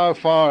sure how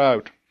far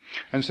out,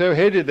 and so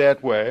headed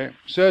that way,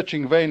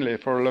 searching vainly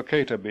for a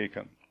locator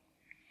beacon.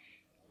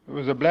 It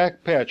was a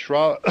black patch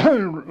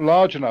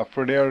large enough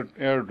for an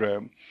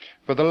aerodrome,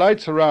 but the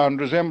lights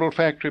around resembled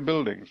factory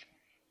buildings.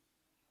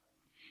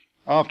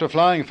 After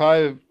flying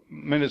 5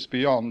 minutes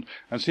beyond,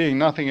 and seeing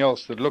nothing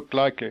else that looked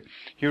likely,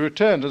 he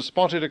returned and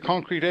spotted a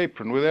concrete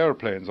apron with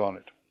aeroplanes on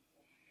it.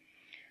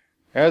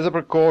 As a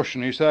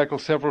precaution, he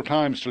circled several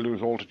times to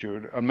lose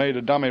altitude, and made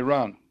a dummy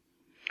run.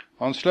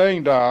 On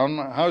slowing down,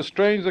 how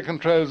strange the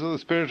controls of the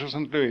Spirit of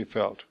St. Louis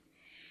felt.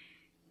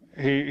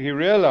 He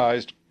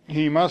realized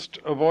he must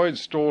avoid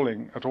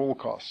stalling at all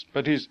costs,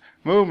 but his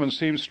movements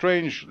seemed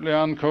strangely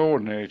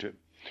uncoordinated.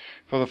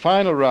 For the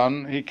final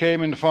run, he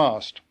came in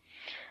fast,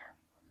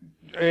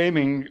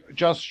 aiming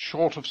just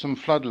short of some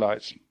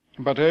floodlights,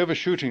 but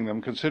overshooting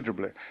them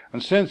considerably,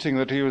 and sensing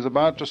that he was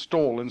about to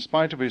stall in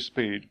spite of his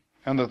speed,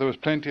 and that there was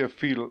plenty of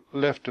fuel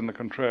left in the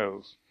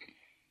controls.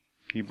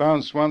 He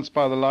bounced once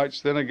by the lights,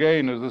 then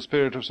again as the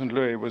Spirit of St.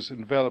 Louis was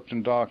enveloped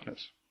in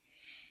darkness.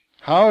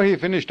 How he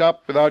finished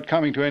up without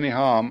coming to any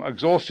harm,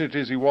 exhausted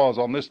as he was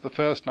on this the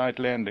first night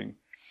landing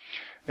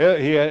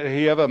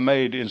he ever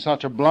made in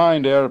such a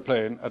blind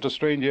aeroplane at a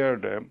strange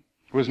aerodrome,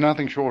 was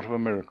nothing short of a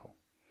miracle.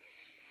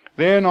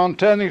 Then, on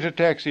turning to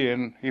taxi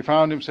in, he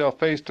found himself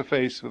face to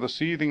face with a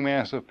seething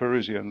mass of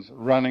Parisians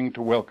running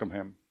to welcome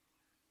him.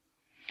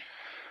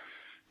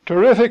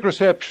 Terrific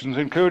receptions,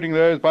 including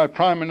those by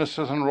Prime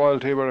Ministers and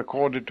royalty, were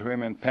accorded to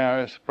him in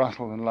Paris,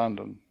 Brussels, and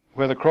London,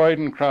 where the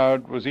Croydon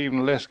crowd was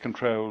even less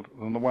controlled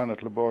than the one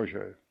at Le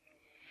Bourget.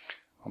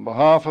 On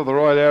behalf of the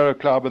Royal Aero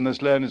Club and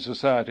this learned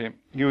society,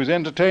 he was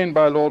entertained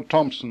by Lord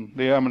Thompson,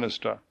 the Air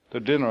Minister, to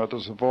dinner at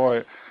the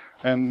Savoy,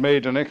 and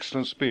made an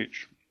excellent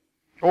speech.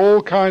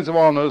 All kinds of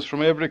honours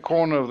from every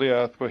corner of the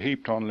earth were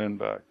heaped on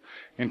Lindbergh,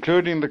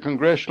 including the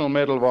Congressional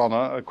Medal of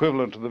Honour,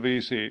 equivalent to the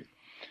V.C.,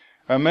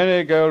 and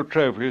many gold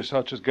trophies,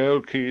 such as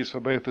gold keys for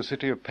both the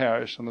city of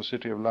Paris and the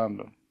city of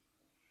London.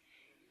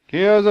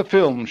 Here is a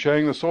film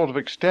showing the sort of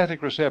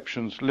ecstatic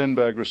receptions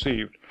Lindbergh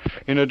received,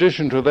 in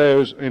addition to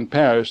those in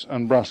Paris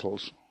and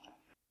Brussels.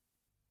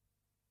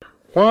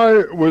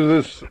 Why was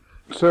this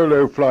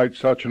solo flight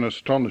such an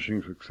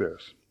astonishing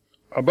success?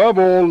 Above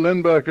all,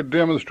 Lindbergh had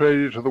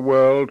demonstrated to the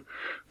world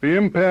the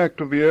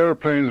impact of the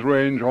aeroplane's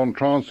range on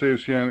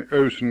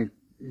transocean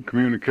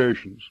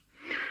communications.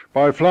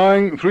 By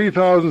flying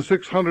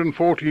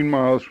 3,614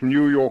 miles from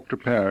New York to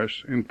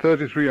Paris in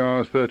 33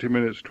 hours, 30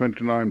 minutes,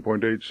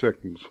 29.8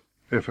 seconds,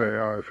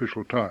 FAI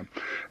official time,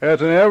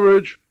 at an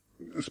average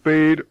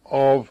speed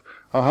of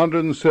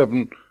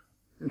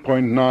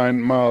 107.9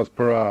 miles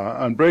per hour,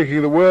 and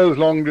breaking the world's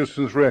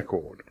long-distance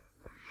record.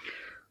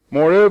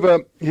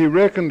 Moreover, he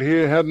reckoned he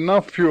had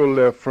enough fuel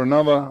left for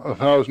another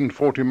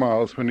 1,040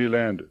 miles when he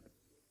landed.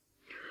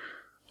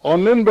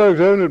 On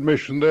Lindbergh's own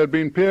admission, there had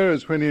been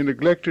periods when he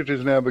neglected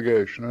his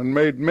navigation and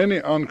made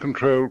many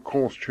uncontrolled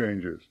course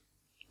changes.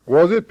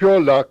 Was it pure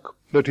luck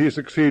that he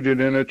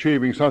succeeded in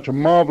achieving such a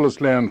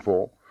marvelous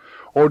landfall,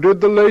 or did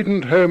the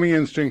latent homing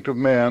instinct of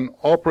man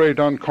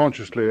operate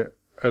unconsciously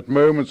at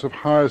moments of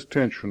highest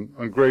tension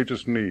and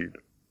greatest need?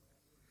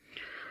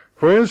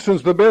 For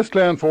instance, the best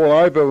landfall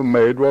I've ever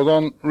made was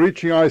on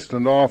reaching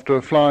Iceland after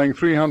flying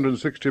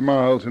 360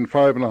 miles in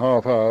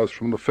 5.5 hours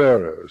from the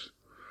Faroes.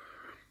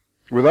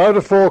 Without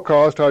a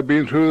forecast, I'd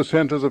been through the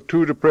centres of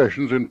 2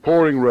 depressions in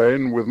pouring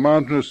rain with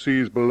mountainous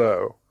seas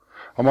below,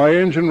 and my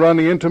engine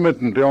running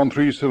intermittently on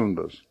 3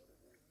 cylinders.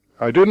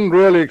 I didn't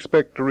really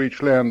expect to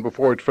reach land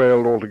before it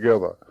failed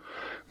altogether.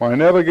 My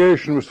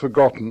navigation was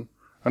forgotten,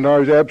 and I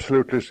was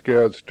absolutely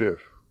scared stiff.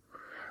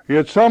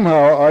 Yet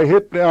somehow I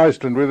hit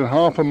Iceland within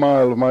half a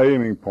mile of my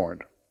aiming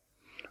point.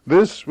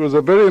 This was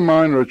a very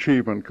minor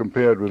achievement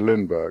compared with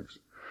Lindbergh's,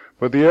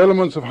 but the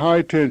elements of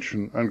high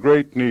tension and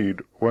great need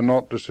were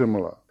not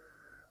dissimilar.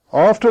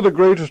 After the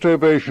greatest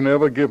ovation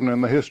ever given in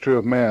the history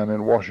of man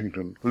in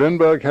Washington,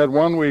 Lindbergh had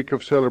 1 week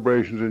of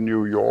celebrations in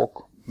New York,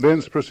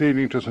 thence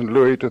proceeding to St.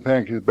 Louis to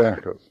thank his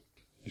backers.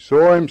 He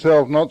saw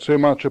himself not so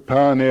much a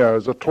pioneer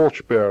as a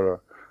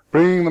torchbearer,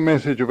 bringing the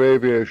message of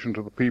aviation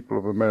to the people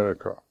of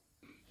America.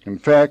 In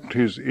fact,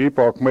 his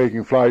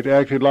epoch-making flight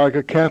acted like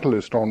a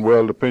catalyst on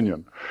world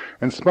opinion,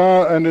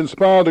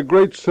 inspired a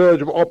great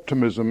surge of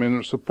optimism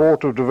in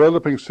support of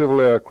developing civil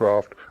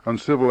aircraft and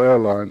civil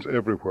airlines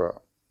everywhere.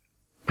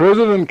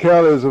 President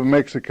Calles of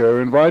Mexico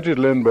invited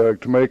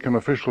Lindbergh to make an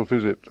official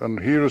visit,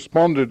 and he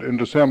responded on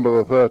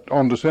December the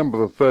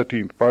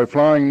 13th by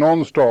flying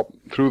non-stop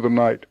through the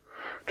night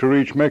to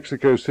reach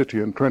Mexico City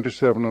in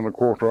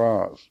 27¼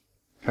 hours,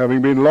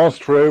 having been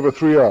lost for over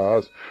 3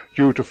 hours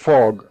due to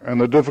fog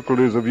and the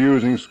difficulties of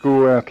using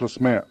school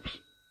atlas maps.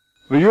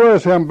 The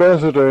U.S.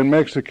 ambassador in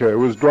Mexico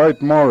was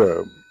Dwight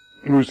Morrow,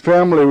 whose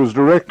family was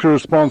directly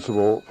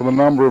responsible for the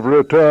number of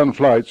return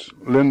flights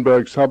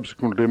Lindbergh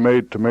subsequently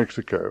made to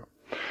Mexico,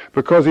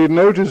 because he had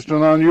noticed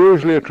an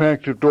unusually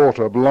attractive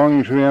daughter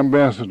belonging to the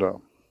ambassador.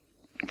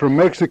 From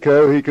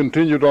Mexico he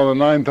continued on a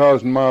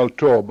 9,000-mile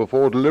tour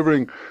before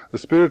delivering the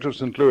Spirit of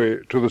St. Louis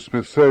to the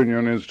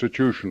Smithsonian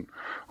Institution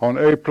on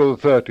April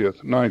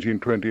 30th,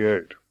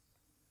 1928.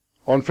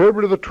 On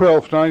February the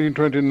 12th,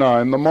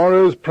 1929, the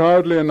Morrows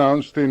proudly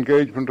announced the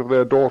engagement of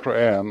their daughter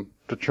Anne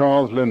to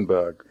Charles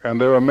Lindbergh, and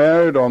they were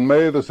married on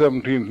May the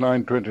 17th,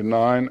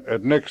 1929,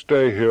 at Next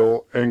Day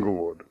Hill,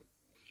 Englewood.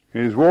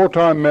 In his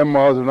wartime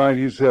memoirs of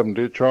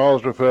 1970,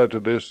 Charles referred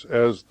to this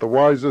as the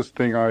wisest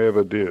thing I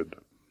ever did.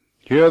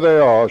 Here they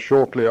are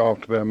shortly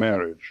after their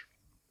marriage.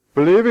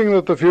 Believing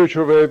that the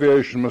future of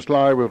aviation must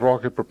lie with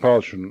rocket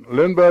propulsion,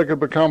 Lindbergh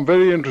had become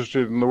very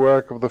interested in the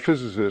work of the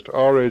physicist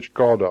R.H.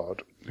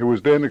 Goddard, who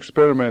was then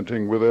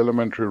experimenting with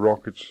elementary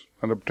rockets,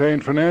 and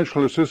obtained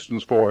financial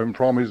assistance for him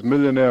from his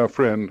millionaire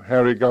friend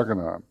Harry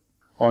Guggenheim.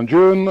 On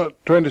June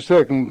 22,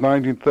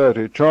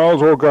 1930,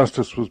 Charles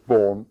Augustus was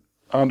born,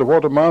 under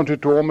what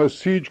amounted to almost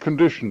siege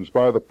conditions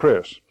by the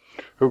press,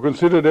 who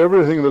considered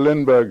everything the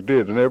Lindberghs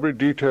did and every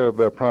detail of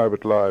their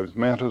private lives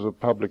matters of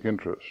public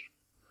interest.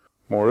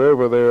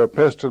 Moreover, they were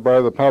pestered by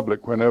the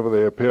public whenever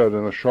they appeared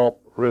in a shop,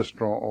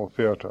 restaurant, or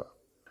theatre.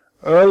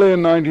 Early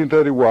in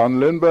 1931,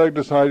 Lindbergh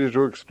decided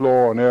to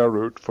explore an air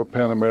route for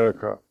Pan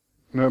American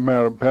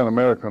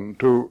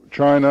to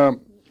China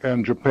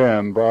and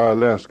Japan via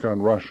Alaska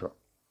and Russia.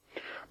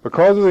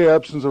 Because of the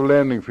absence of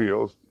landing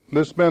fields,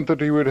 this meant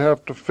that he would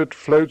have to fit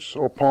floats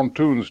or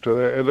pontoons to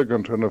their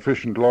elegant and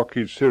efficient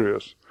Lockheed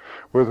Sirius,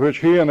 with which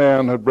he and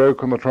Anne had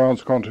broken the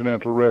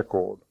transcontinental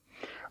record,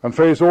 and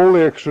face all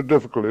the extra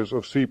difficulties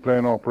of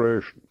seaplane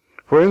operation.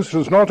 For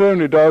instance, not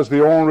only does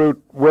the en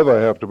route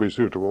weather have to be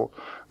suitable,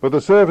 but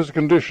the surface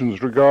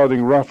conditions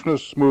regarding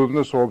roughness,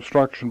 smoothness, or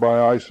obstruction by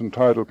ice and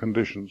tidal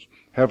conditions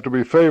have to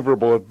be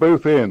favorable at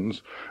both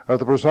ends at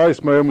the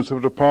precise moments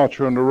of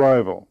departure and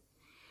arrival.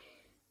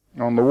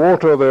 On the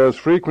water there is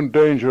frequent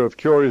danger of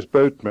curious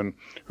boatmen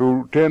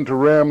who tend to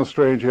ram the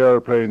strange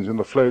aeroplanes in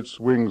the floats,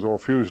 wings, or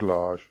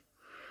fuselage.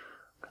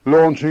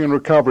 Launching and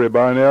recovery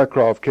by an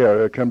aircraft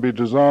carrier can be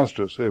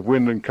disastrous if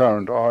wind and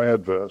current are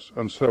adverse,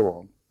 and so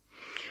on.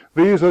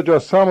 These are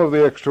just some of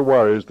the extra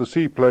worries the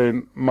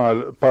seaplane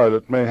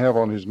pilot may have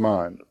on his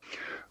mind.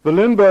 The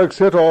Lindbergh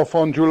set off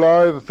on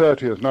July the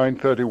 30th,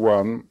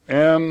 1931,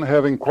 Anne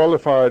having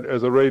qualified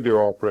as a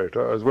radio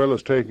operator, as well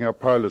as taking a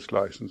pilot's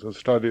license and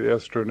studied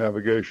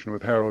astronavigation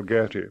with Harold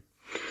Gatty,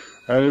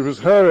 and it was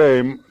her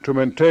aim to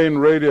maintain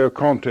radio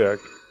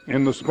contact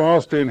in the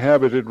sparsely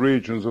inhabited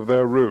regions of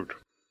their route.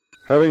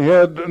 Having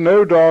had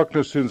no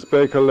darkness since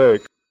Baker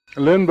Lake,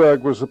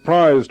 Lindbergh was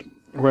surprised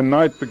when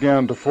night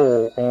began to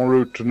fall en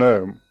route to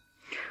Nome,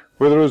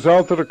 with the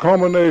result that a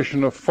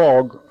combination of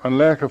fog and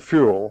lack of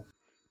fuel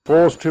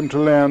forced him to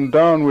land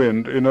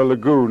downwind in a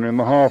lagoon in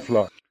the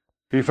half-light.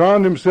 He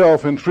found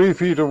himself in 3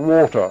 feet of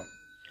water,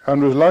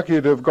 and was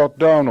lucky to have got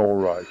down all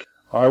right.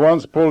 I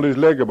once pulled his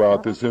leg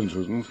about this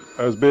incident,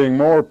 as being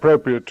more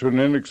appropriate to an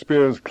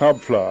inexperienced club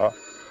flower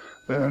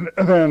than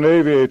an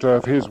aviator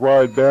of his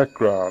wide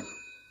background.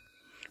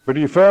 But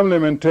he firmly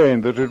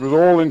maintained that it was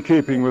all in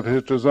keeping with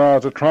his desire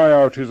to try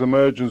out his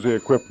emergency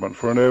equipment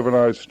for an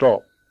overnight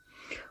stop,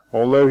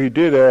 although he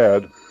did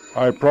add,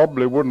 "I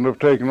probably wouldn't have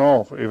taken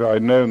off if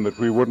I'd known that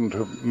we wouldn't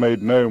have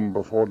made Nome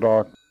before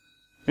dark."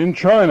 In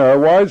China,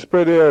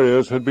 widespread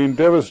areas had been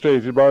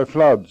devastated by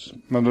floods,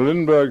 and the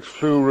Lindberghs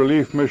flew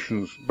relief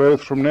missions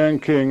both from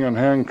Nanking and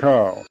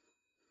Hankow.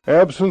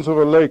 Absence of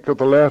a lake at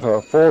the latter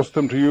forced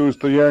them to use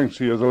the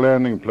Yangtze as a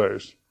landing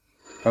place,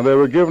 and they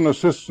were given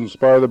assistance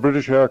by the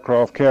British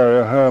aircraft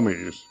carrier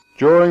Hermes.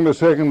 During the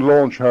second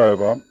launch,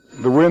 however,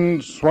 the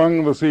wind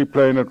swung the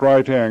seaplane at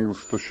right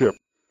angles to the ship,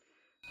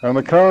 and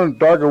the current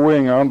dug a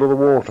wing under the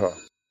water.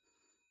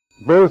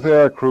 Both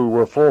aircrew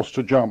were forced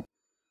to jump,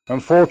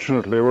 and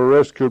fortunately were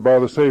rescued by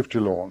the safety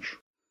launch.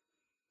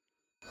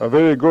 A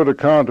very good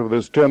account of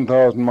this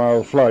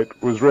 10,000-mile flight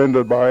was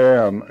rendered by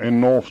Anne in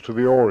North to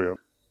the Orient.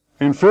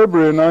 In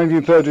February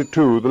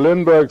 1932, the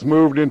Lindberghs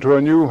moved into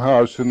a new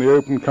house in the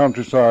open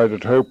countryside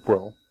at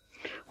Hopewell,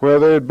 where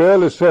they had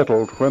barely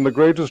settled when the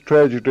greatest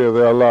tragedy of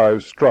their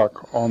lives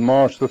struck on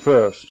March the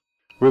 1st,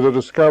 with the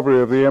discovery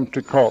of the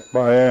empty cot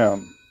by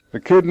Anne. The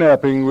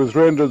kidnapping was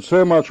rendered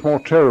so much more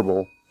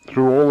terrible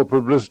through all the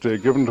publicity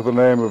given to the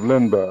name of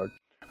Lindbergh,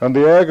 and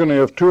the agony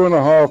of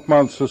 2.5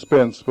 months'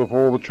 suspense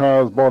before the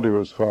child's body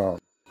was found.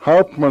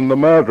 Hauptmann, the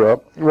murderer,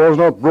 was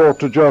not brought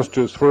to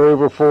justice for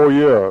over 4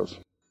 years.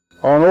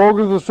 On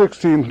August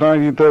 16,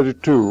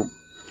 1932,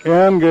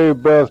 Anne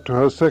gave birth to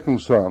her second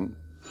son,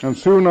 and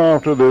soon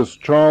after this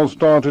Charles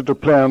started to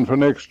plan for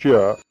next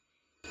year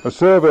a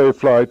survey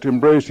flight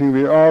embracing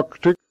the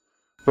Arctic,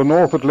 the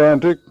North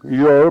Atlantic,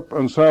 Europe,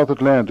 and South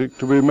Atlantic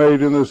to be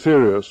made in the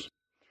Sirius,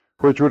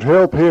 which would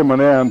help him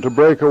and Anne to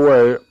break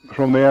away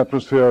from the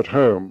atmosphere at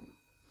home.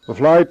 The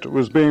flight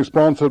was being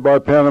sponsored by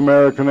Pan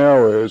American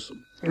Airways,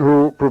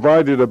 who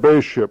provided a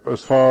base ship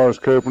as far as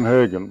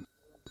Copenhagen.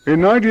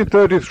 In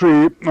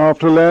 1933,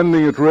 after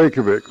landing at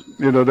Reykjavik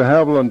in a de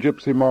Havilland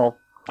Gypsy Moth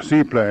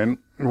seaplane,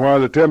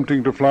 while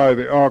attempting to fly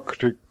the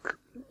Arctic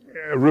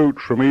route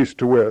from east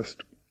to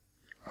west,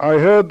 I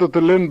heard that the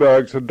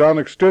Lindberghs had done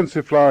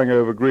extensive flying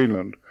over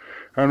Greenland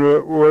and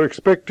were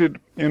expected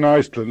in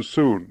Iceland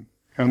soon,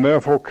 and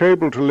therefore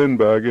cabled to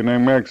Lindbergh in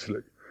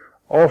Amagsalik,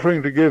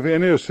 offering to give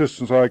any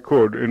assistance I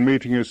could in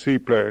meeting his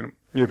seaplane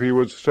if he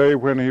would say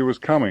when he was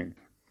coming.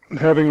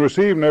 Having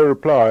received no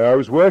reply, I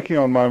was working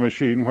on my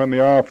machine when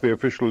the hour for the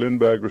official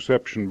Lindbergh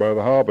reception by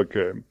the harbour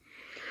came.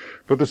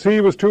 But the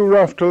sea was too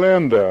rough to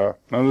land there,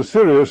 and the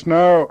Sirius,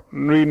 now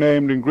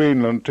renamed in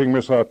Greenland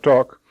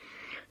Tingmissartok,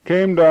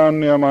 came down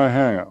near my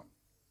hangar.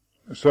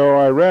 So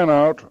I ran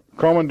out,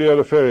 commandeered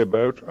a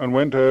ferryboat, and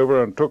went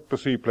over and took the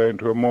seaplane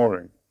to a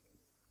mooring.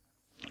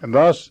 And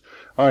thus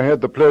I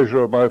had the pleasure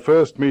of my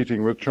first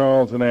meeting with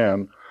Charles and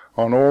Anne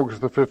on August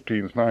the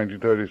 15th,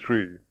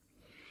 1933.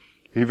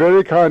 He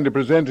very kindly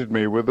presented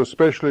me with the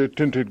specially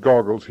tinted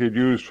goggles he had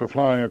used for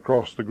flying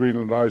across the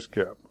Greenland ice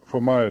cap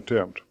for my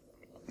attempt.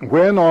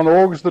 When, on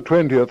August the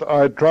 20th,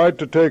 I had tried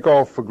to take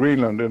off for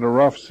Greenland in a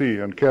rough sea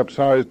and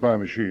capsized my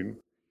machine,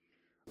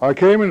 I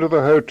came into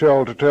the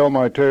hotel to tell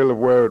my tale of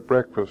woe at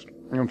breakfast,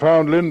 and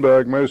found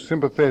Lindbergh most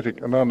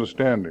sympathetic and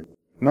understanding.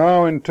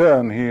 Now, in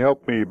turn, he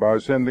helped me by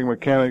sending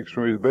mechanics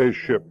from his base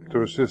ship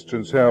to assist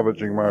in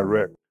salvaging my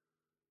wreck.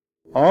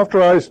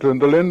 After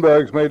Iceland, the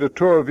Lindberghs made a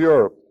tour of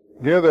Europe.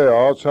 Here they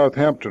are at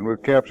Southampton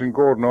with Captain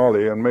Gordon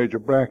Olley and Major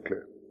Brackley,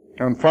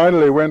 and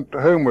finally went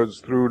homewards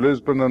through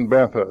Lisbon and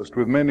Bathurst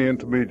with many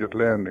intermediate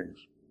landings.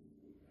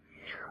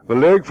 The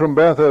leg from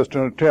Bathurst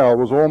to Natal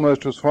was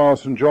almost as far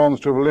as St.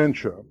 John's to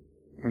Valencia.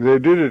 They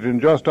did it in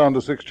just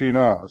under 16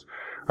 hours,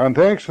 and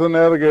thanks to the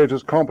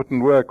navigator's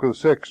competent work with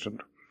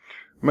sextant,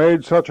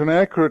 made such an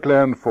accurate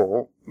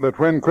landfall that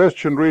when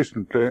questioned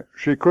recently,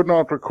 she could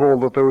not recall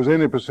that there was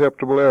any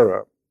perceptible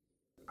error.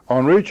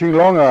 On reaching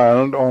Long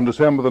Island on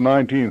December the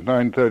 19th,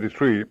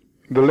 1933,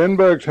 the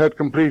Lindberghs had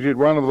completed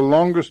one of the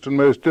longest and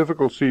most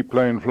difficult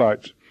seaplane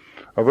flights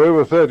of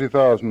over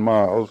 30,000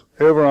 miles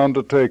ever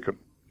undertaken,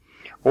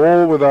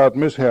 all without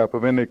mishap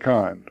of any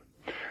kind.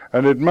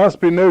 And it must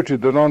be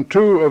noted that on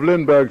 2 of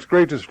Lindbergh's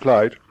greatest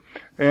flights,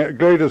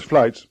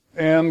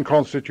 Anne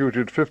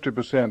constituted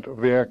 50%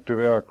 of the active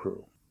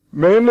aircrew.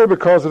 Mainly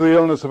because of the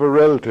illness of a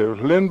relative,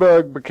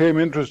 Lindbergh became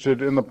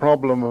interested in the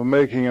problem of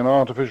making an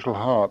artificial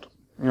heart,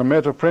 and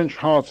met a French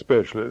heart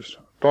specialist,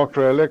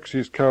 Dr.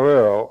 Alexis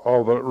Carrel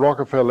of the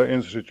Rockefeller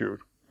Institute,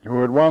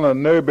 who had won a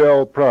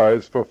Nobel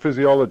Prize for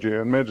physiology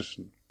and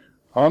medicine.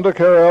 Under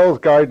Carrel's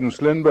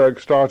guidance, Lindbergh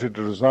started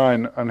to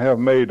design and have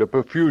made a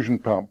perfusion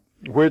pump,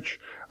 which,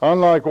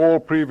 unlike all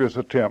previous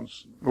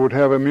attempts, would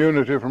have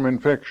immunity from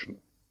infection.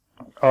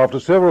 After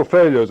several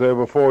failures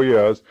over 4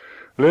 years,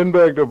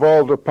 Lindbergh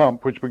evolved a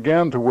pump which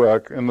began to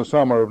work in the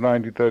summer of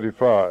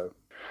 1935.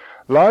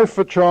 Life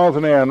for Charles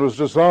and Anne was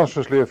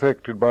disastrously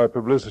affected by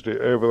publicity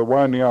over the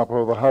winding up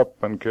of the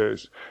Hauptmann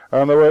case,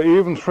 and there were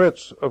even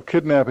threats of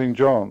kidnapping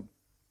John.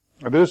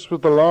 This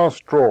was the last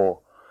straw,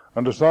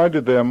 and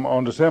decided them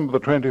on December the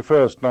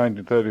 21st,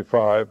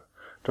 1935,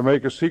 to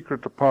make a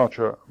secret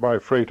departure by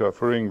freighter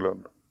for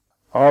England.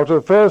 After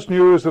the first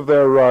news of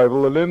their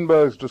arrival, the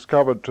Lindberghs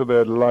discovered to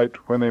their delight,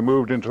 when they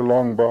moved into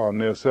Long Barn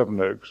near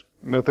Sevenoaks,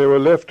 that they were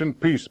left in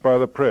peace by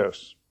the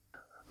press.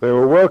 They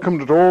were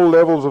welcomed at all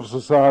levels of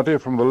society,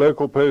 from the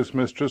local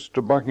postmistress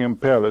to Buckingham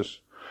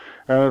Palace,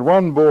 and at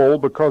one ball,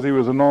 because he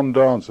was a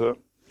non-dancer,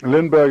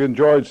 Lindbergh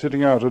enjoyed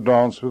sitting out a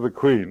dance with the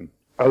Queen.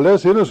 A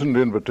less innocent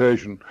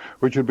invitation,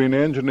 which had been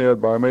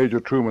engineered by Major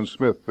Truman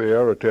Smith, the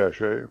air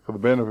attaché, for the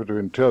benefit of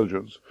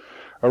intelligence,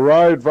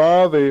 arrived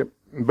via the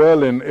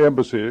Berlin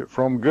embassy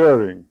from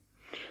Goering,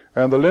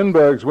 and the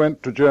Lindberghs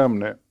went to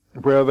Germany,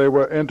 where they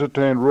were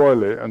entertained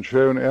royally and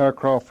shown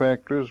aircraft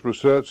factories,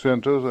 research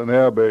centres and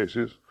air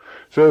bases,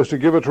 so as to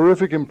give a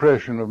terrific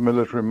impression of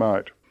military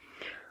might.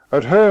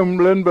 At home,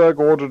 Lindbergh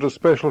ordered a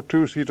special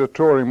two-seater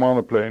touring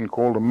monoplane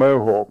called a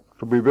Mohawk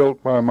to be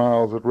built by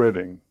Miles at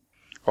Reading.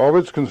 Of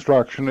its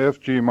construction,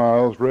 F.G.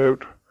 Miles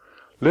wrote,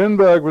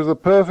 "Lindbergh was the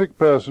perfect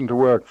person to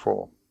work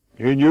for.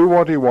 He knew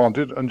what he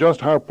wanted and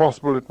just how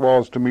possible it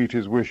was to meet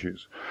his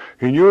wishes.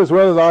 He knew as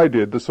well as I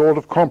did the sort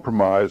of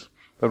compromise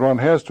that one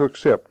has to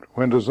accept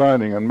when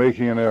designing and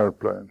making an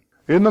aeroplane."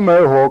 In the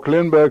Mohawk,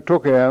 Lindbergh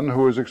took Anne,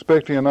 who was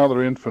expecting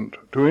another infant,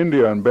 to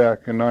India and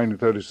back in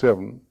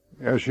 1937,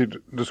 as she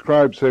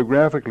described so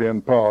graphically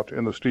in part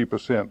in The Steep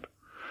Ascent.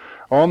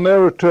 On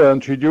their return,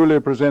 she duly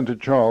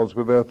presented Charles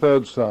with their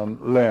third son,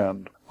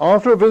 Land.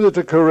 After a visit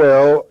to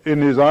Carrel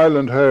in his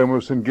island home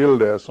of St.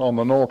 Gildas on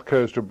the north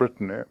coast of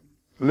Brittany,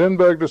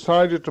 Lindbergh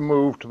decided to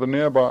move to the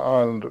nearby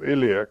island of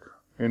Iliac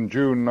in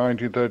June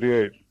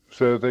 1938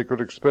 so that they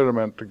could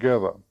experiment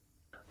together.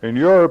 In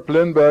Europe,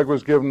 Lindbergh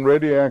was given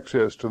ready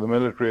access to the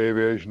military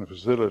aviation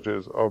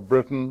facilities of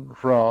Britain,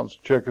 France,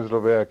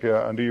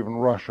 Czechoslovakia, and even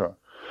Russia,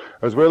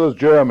 as well as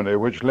Germany,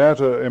 which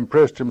latter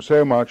impressed him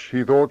so much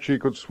he thought she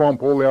could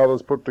swamp all the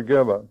others put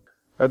together.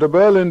 At a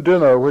Berlin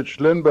dinner, which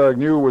Lindbergh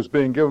knew was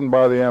being given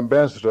by the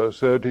ambassador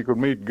so that he could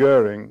meet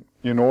Goering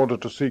in order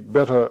to seek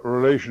better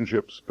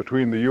relationships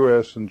between the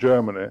US and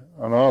Germany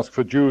and ask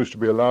for Jews to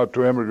be allowed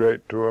to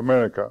emigrate to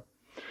America,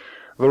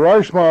 the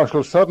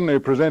Reichsmarshal suddenly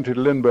presented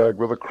Lindbergh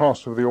with a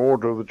cross of the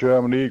Order of the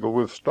German Eagle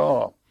with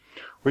star,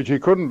 which he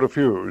couldn't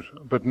refuse,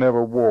 but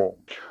never wore.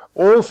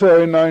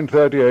 Also in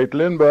 1938,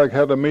 Lindbergh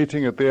had a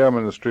meeting at the Air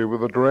Ministry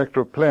with the Director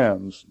of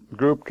Plans,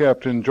 Group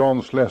Captain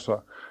John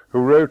Slessor, who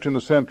wrote in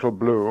the Central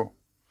Blue,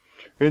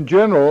 "In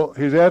general,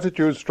 his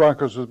attitude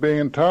struck us as being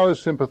entirely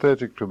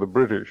sympathetic to the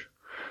British,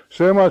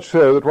 so much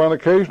so that one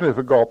occasionally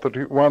forgot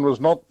that one was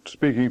not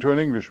speaking to an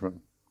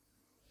Englishman.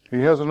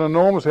 He has an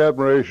enormous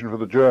admiration for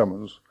the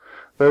Germans,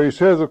 though he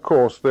says, of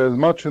course, there is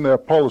much in their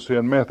policy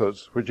and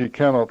methods which he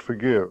cannot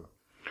forgive."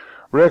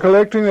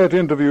 Recollecting that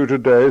interview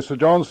today, Sir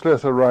John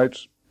Slessor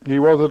writes, "He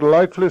was a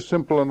delightfully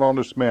simple and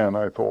honest man,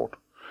 I thought,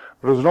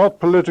 but was not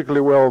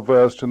politically well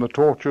versed in the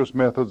tortuous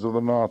methods of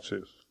the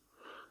Nazis.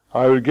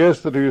 I would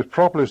guess that he was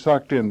properly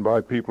sucked in by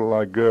people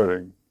like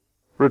Goering."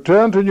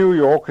 Returned to New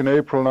York in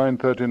April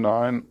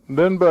 1939,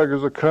 Lindbergh,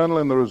 as a colonel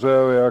in the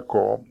Reserve Air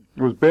Corps,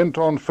 was bent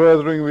on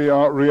furthering the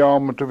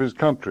rearmament of his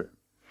country.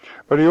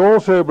 But he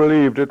also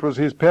believed it was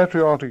his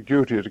patriotic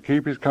duty to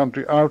keep his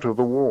country out of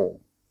the war,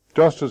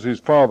 just as his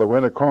father,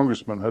 when a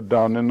congressman, had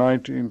done in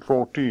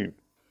 1914.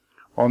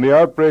 On the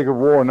outbreak of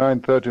war in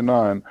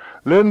 1939,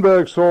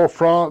 Lindbergh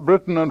saw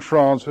Britain and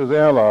France as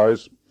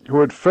allies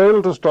who had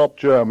failed to stop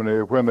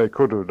Germany when they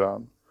could have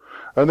done,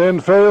 and then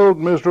failed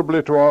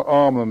miserably to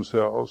arm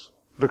themselves,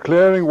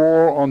 declaring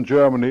war on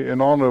Germany in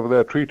honor of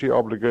their treaty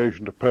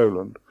obligation to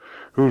Poland,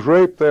 whose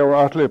rape they were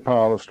utterly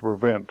powerless to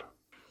prevent.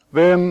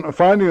 Then,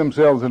 finding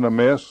themselves in a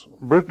mess,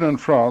 Britain and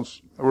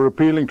France were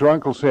appealing to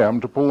Uncle Sam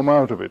to pull them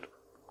out of it.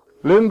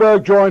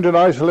 Lindbergh joined an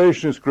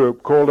isolationist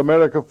group called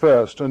America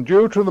First, and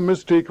due to the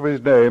mystique of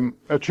his name,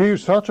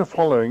 achieved such a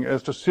following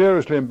as to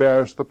seriously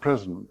embarrass the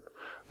President,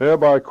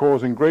 thereby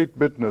causing great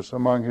bitterness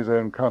among his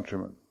own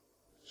countrymen.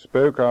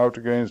 Spoke out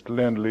against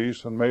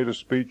Lend-Lease and made a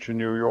speech in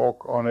New York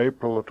on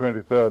April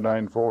 23,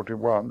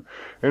 1941,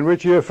 in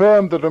which he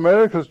affirmed that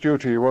America's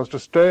duty was to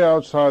stay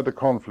outside the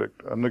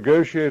conflict and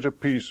negotiate a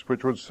peace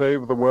which would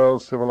save the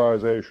world's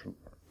civilization,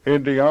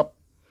 ending up,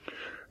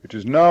 "It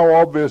is now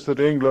obvious that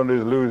England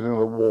is losing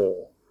the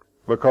war,"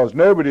 because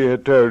nobody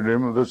had told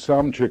him that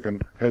some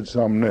chicken had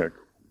some neck.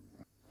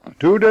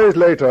 2 days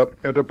later,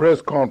 at a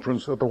press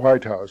conference at the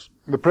White House,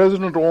 the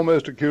President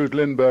almost accused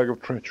Lindbergh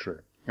of treachery,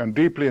 and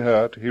deeply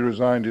hurt, he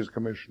resigned his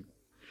commission.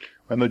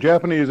 When the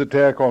Japanese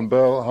attack on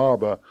Pearl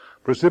Harbor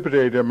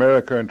precipitated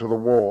America into the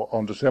war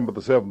on December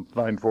 7,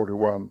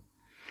 1941,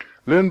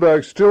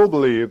 Lindbergh still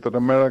believed that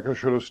America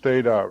should have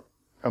stayed out,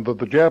 and that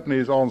the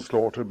Japanese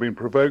onslaught had been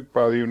provoked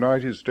by the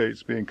United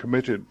States being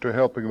committed to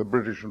helping the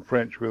British and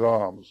French with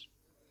arms.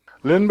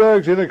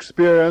 Lindbergh's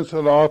inexperience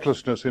and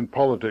artlessness in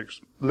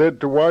politics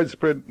led to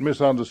widespread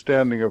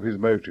misunderstanding of his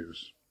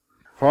motives.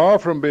 Far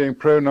from being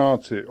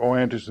pro-Nazi or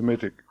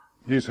anti-Semitic,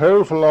 his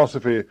whole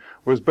philosophy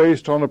was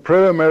based on a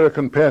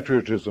pro-American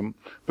patriotism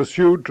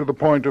pursued to the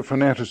point of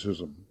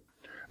fanaticism.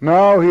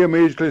 Now he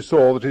immediately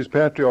saw that his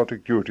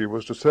patriotic duty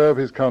was to serve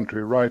his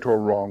country, right or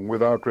wrong,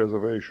 without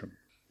reservation.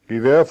 He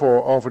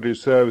therefore offered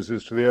his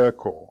services to the Air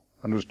Corps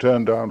and was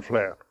turned down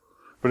flat,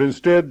 but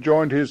instead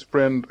joined his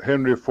friend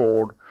Henry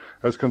Ford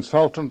as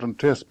consultant and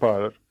test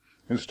pilot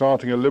in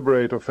starting a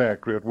Liberator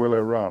factory at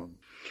Willow Run.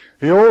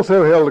 He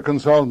also held a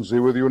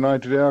consultancy with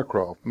United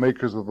Aircraft,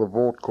 makers of the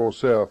Vought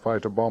Corsair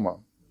fighter bomber,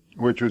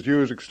 which was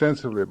used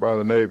extensively by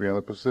the Navy in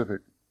the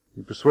Pacific.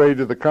 He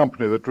persuaded the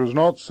company that it was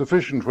not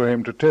sufficient for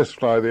him to test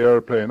fly the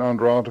airplane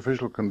under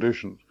artificial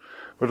conditions,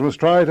 but must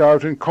try it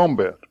out in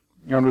combat,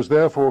 and was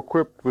therefore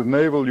equipped with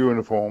naval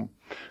uniform,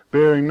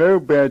 bearing no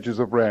badges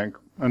of rank,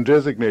 and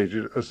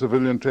designated a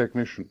civilian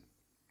technician.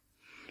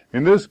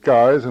 In this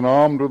guise, and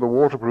armed with a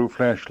waterproof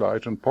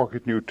flashlight and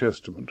pocket New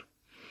Testament,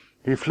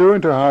 he flew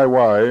into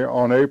Hawaii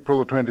on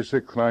April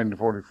 26,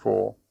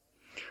 1944,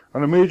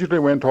 and immediately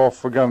went off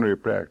for gunnery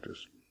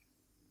practice.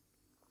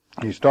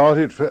 He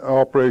started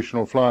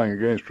operational flying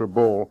against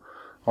Rabaul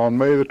on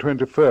May the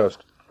 21st,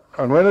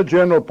 and when a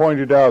general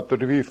pointed out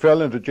that if he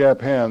fell into Jap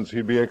hands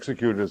he'd be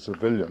executed as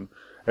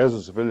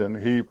a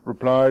civilian, he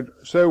replied,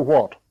 "So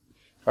what?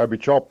 I'd be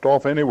chopped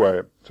off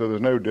anyway, so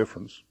there's no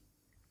difference."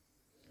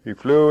 He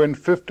flew in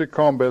 50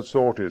 combat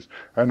sorties,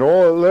 and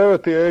although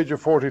at the age of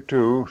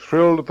 42,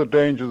 thrilled at the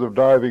dangers of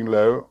diving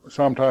low,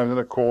 sometimes in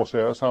a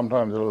Corsair,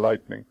 sometimes in a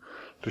Lightning,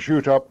 to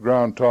shoot up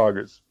ground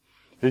targets,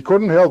 he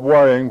couldn't help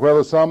worrying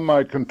whether some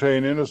might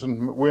contain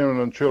innocent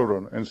women and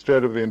children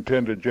instead of the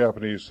intended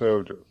Japanese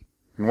soldiers.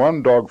 In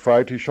one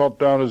dogfight he shot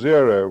down a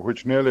Zero,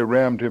 which nearly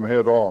rammed him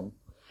head-on,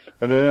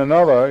 and in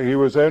another he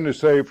was only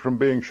saved from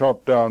being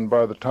shot down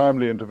by the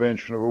timely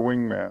intervention of a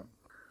wingman.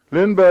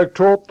 Lindbergh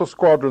taught the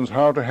squadrons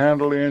how to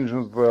handle the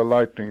engines of their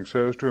Lightning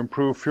so as to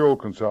improve fuel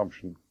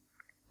consumption.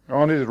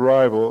 On his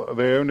arrival,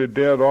 they only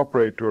dared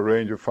operate to a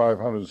range of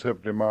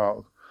 570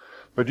 miles,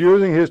 but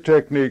using his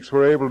techniques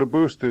were able to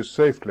boost this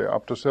safely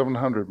up to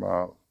 700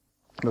 miles.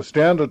 The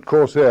standard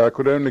Corsair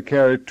could only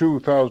carry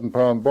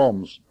 2,000-pound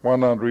bombs,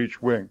 one under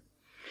each wing.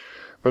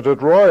 But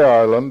at Roy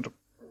Island,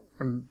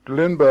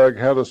 Lindbergh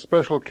had a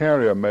special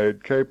carrier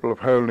made capable of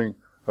holding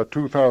a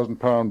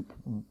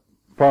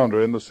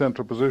 2,000-pounder in the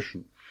central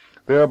position,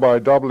 thereby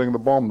doubling the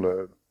bomb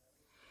load.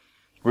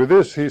 With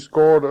this he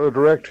scored a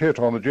direct hit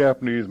on the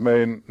Japanese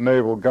main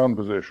naval gun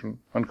position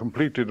and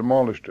completely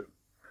demolished it.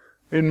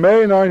 In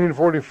May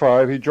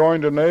 1945 he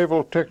joined a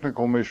naval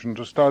technical mission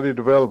to study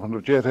development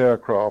of jet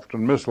aircraft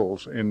and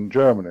missiles in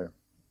Germany.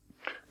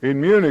 In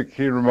Munich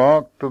he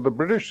remarked that the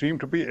British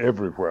seemed to be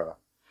everywhere,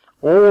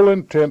 all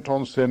intent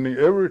on sending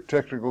every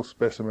technical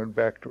specimen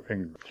back to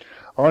England.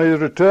 On his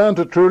return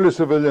to truly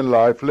civilian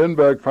life,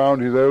 Lindbergh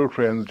found his old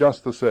friends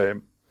just the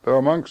same, though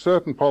amongst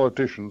certain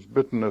politicians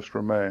bitterness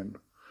remained.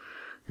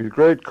 His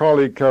great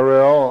colleague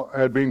Carrel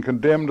had been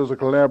condemned as a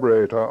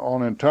collaborator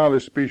on entirely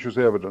specious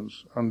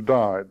evidence and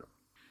died.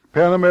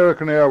 Pan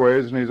American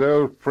Airways and his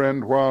old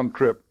friend Juan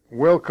Trippe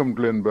welcomed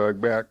Lindbergh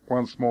back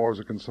once more as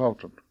a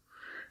consultant,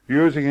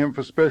 using him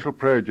for special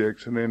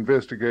projects and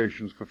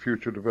investigations for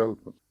future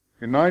development.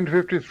 In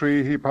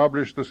 1953 he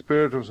published The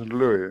Spirit of St.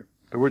 Louis,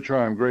 to which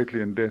I am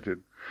greatly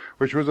indebted,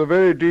 which was a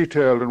very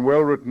detailed and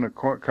well-written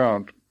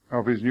account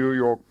of his New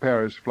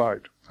York-Paris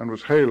flight, and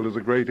was hailed as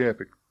a great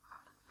epic.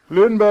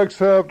 Lindbergh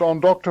served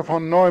on Dr.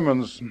 von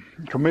Neumann's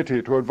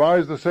committee to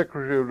advise the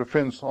Secretary of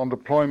Defense on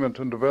deployment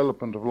and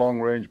development of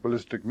long-range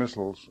ballistic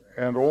missiles,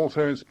 and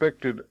also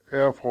inspected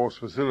Air Force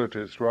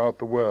facilities throughout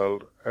the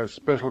world as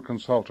special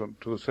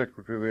consultant to the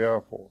Secretary of the Air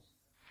Force.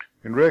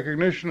 In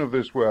recognition of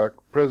this work,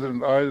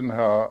 President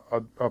Eisenhower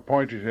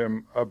appointed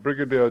him a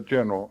brigadier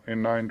general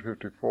in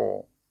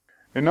 1954.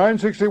 In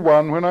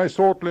 1961, when I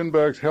sought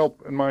Lindbergh's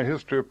help in my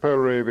history of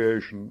polar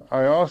aviation,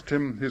 I asked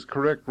him his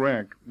correct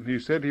rank. He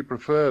said he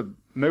preferred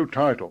no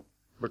title,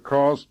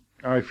 because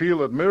I feel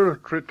that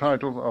military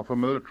titles are for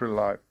military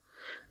life.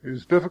 It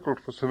is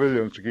difficult for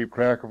civilians to keep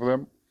track of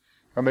them,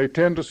 and they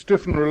tend to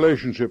stiffen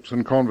relationships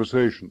and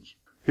conversations.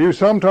 He was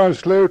sometimes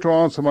slow to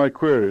answer my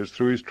queries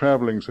through his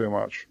travelling so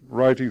much,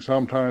 writing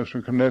sometimes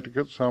from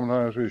Connecticut,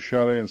 sometimes with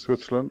Chalet in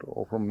Switzerland,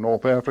 or from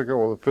North Africa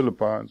or the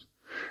Philippines,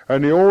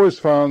 and he always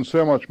found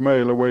so much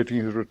mail awaiting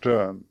his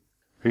return.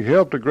 He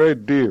helped a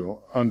great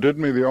deal, and did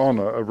me the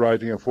honour of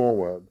writing a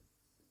foreword.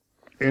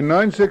 In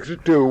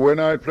 1962, when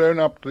I had flown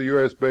up to the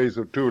U.S. base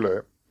of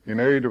Thule in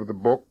aid of the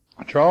book,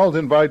 Charles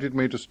invited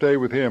me to stay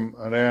with him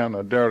and Anne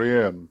at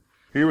Darien.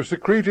 He was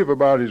secretive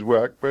about his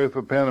work, both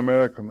for Pan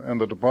American and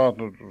the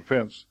Department of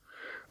Defense,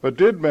 but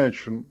did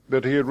mention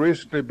that he had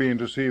recently been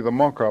to see the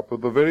mock-up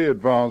of the very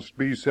advanced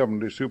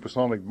B-70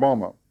 supersonic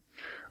bomber,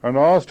 and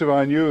asked if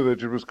I knew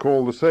that it was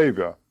called the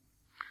Saviour.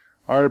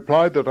 I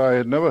replied that I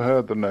had never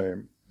heard the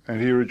name, and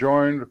he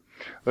rejoined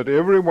that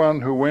everyone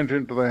who went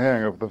into the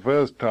hangar for the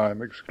first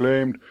time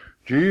exclaimed,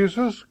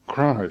 "Jesus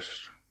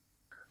Christ!"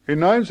 In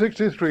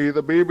 1963,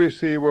 the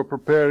BBC were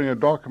preparing a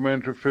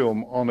documentary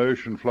film on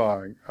ocean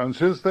flying, and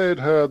since they had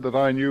heard that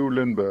I knew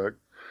Lindbergh,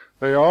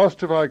 they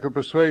asked if I could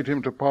persuade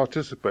him to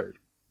participate.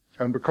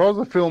 And because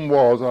the film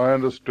was, I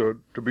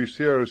understood, to be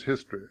serious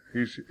history,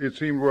 it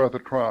seemed worth a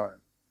try.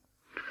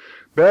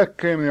 Back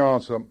came the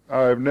answer,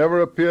 "I have never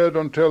appeared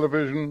on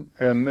television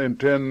and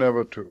intend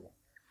never to.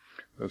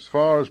 As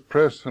far as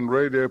press and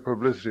radio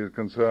publicity is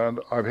concerned,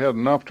 I've had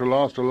enough to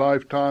last a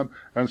lifetime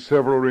and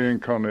several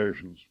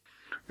reincarnations.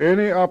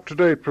 Any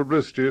up-to-date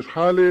publicity is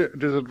highly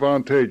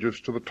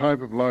disadvantageous to the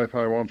type of life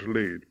I want to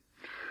lead.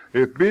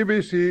 If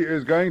BBC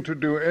is going to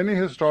do any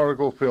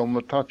historical film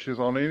that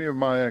touches on any of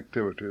my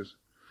activities,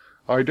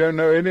 I don't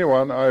know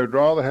anyone I would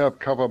rather have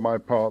cover my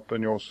part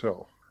than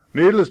yourself."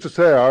 Needless to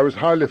say, I was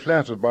highly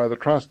flattered by the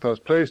trust thus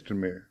placed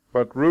in me,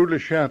 but rudely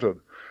shattered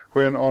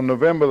when, on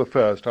November the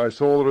 1st, I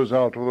saw the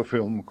result of the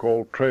film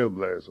called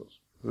Trailblazers.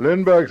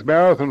 Lindbergh's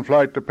marathon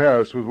flight to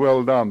Paris was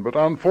well done, but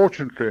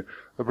unfortunately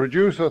the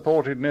producer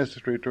thought it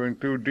necessary to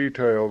include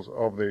details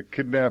of the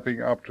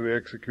kidnapping up to the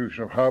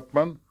execution of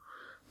Hauptmann.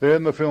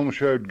 Then the film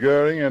showed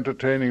Goering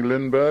entertaining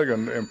Lindbergh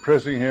and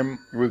impressing him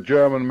with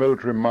German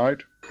military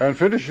might, and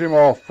finished him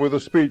off with a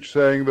speech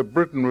saying that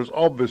Britain was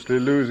obviously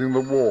losing the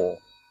war.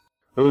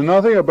 There was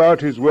nothing about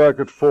his work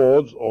at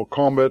Ford's or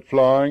combat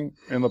flying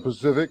in the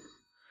Pacific,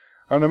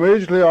 and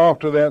immediately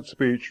after that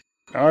speech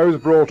I was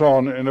brought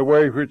on in a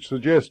way which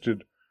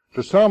suggested,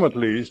 to some at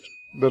least,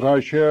 that I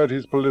shared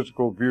his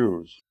political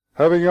views.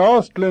 Having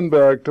asked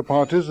Lindbergh to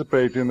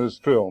participate in this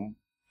film,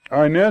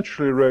 I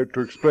naturally wrote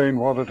to explain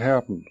what had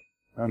happened,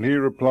 and he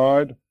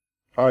replied,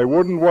 "I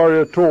wouldn't worry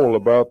at all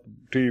about the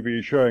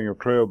TV showing of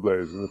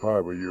Trailblazers if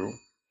I were you.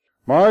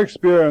 My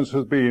experience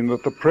has been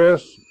that the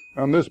press,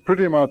 and this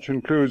pretty much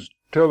includes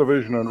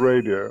television and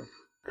radio,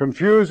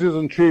 confuses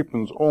and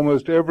cheapens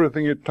almost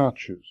everything it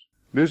touches.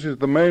 This is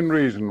the main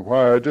reason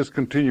why I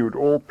discontinued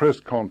all press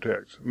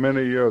contacts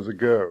many years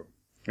ago.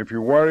 If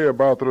you worry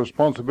about the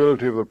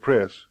responsibility of the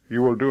press,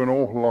 you will do an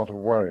awful lot of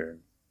worrying."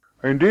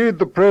 Indeed,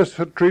 the press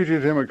had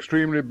treated him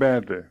extremely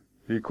badly.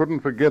 He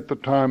couldn't forget the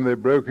time they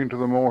broke into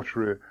the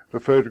mortuary to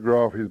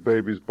photograph his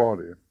baby's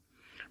body.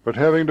 But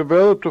having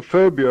developed a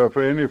phobia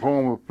for any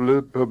form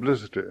of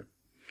publicity,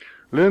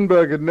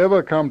 Lindbergh had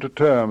never come to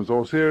terms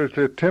or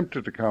seriously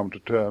attempted to come to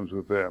terms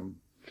with them,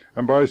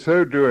 and by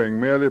so doing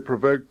merely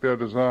provoked their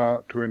desire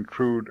to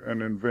intrude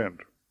and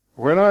invent.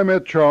 When I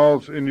met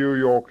Charles in New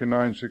York in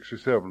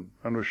 1967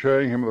 and was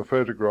showing him the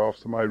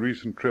photographs of my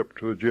recent trip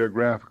to the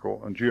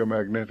geographical and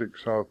geomagnetic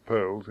South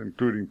Poles,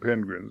 including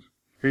penguins,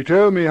 he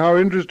told me how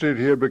interested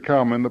he had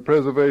become in the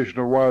preservation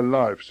of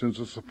wildlife since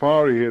a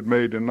safari he had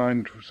made in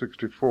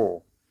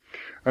 1964,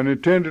 and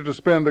intended to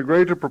spend the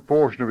greater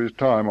proportion of his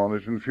time on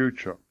it in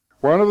future.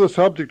 One of the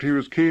subjects he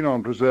was keen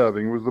on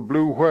preserving was the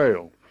blue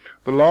whale,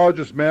 the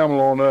largest mammal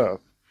on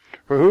Earth,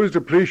 for whose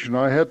depletion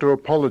I had to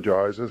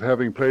apologize as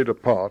having played a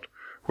part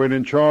when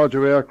in charge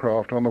of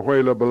aircraft on the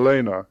whaler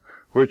Balena,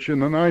 which in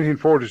the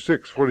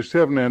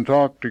 1946-47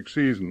 Antarctic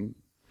season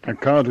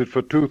accounted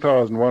for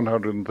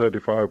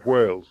 2,135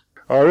 whales.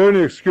 Our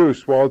only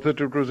excuse was that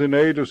it was in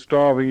aid of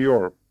starving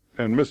Europe,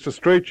 and Mr.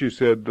 Strachey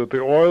said that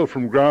the oil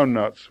from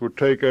groundnuts would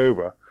take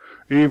over,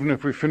 even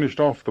if we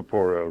finished off the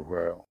poor old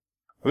whale.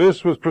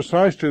 This was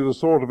precisely the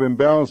sort of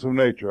imbalance of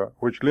nature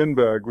which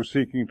Lindbergh was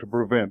seeking to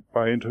prevent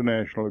by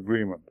international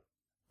agreement.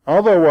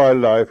 Other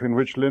wildlife in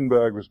which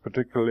Lindbergh was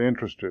particularly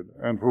interested,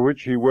 and for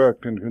which he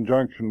worked in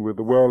conjunction with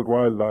the World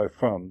Wildlife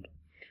Fund,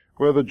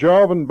 were the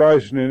Javan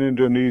bison in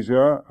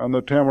Indonesia and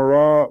the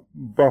Tamarau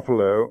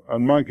buffalo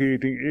and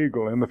monkey-eating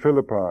eagle in the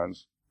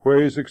Philippines,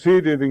 where he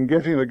succeeded in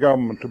getting the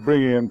government to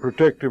bring in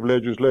protective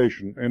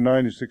legislation in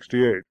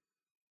 1968.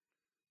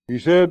 He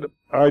said,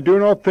 "I do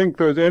not think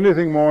there is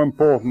anything more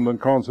important than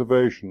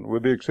conservation,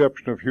 with the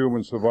exception of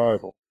human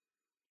survival.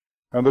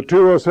 And the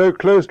two are so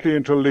closely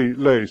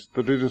interlaced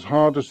that it is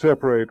hard to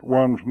separate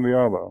one from the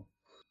other."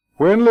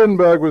 When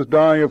Lindbergh was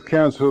dying of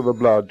cancer of the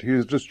blood,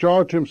 he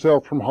discharged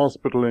himself from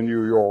hospital in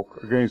New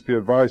York against the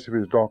advice of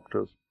his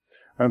doctors,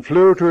 and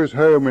flew to his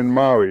home in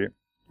Maui,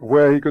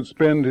 where he could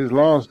spend his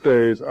last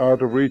days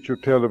out of reach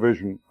of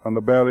television and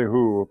the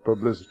ballyhoo of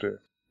publicity.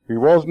 He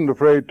wasn't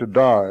afraid to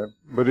die,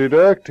 but it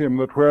irked him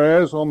that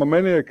whereas on the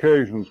many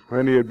occasions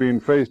when he had been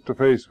face to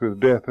face with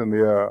death in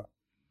the air,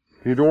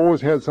 he'd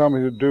always had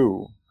something to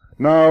do,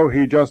 now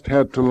he just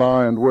had to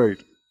lie and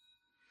wait.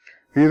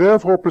 He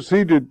therefore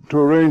proceeded to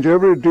arrange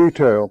every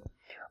detail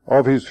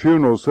of his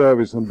funeral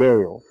service and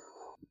burial,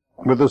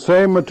 with the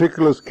same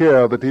meticulous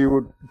care that he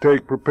would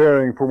take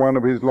preparing for one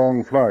of his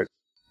long flights.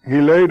 He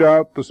laid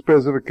out the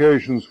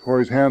specifications for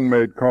his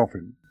handmade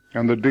coffin,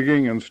 and the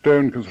digging and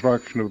stone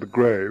construction of the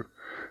grave,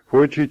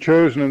 for which he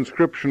chose an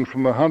inscription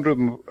from the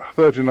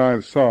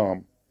 139th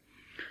Psalm: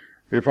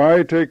 "If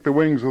I take the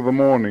wings of the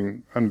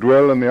morning, and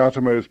dwell in the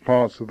uttermost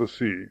parts of the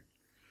sea,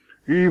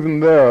 even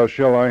there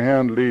shall thy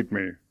hand lead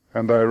me,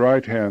 and thy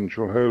right hand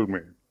shall hold me."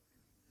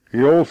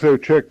 He also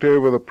checked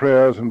over the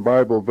prayers and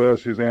Bible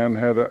verses Anne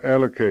had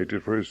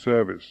allocated for his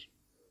service.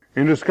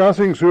 In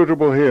discussing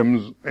suitable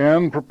hymns,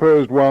 Anne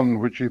proposed one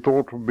which she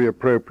thought would be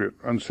appropriate,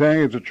 and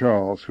sang it to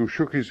Charles, who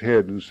shook his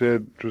head and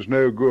said it was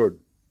no good.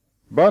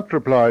 "But,"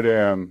 replied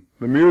Anne,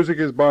 "the music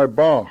is by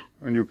Bach,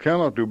 and you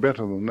cannot do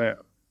better than that."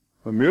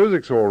 "The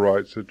music's all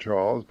right," said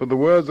Charles, "but the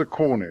words are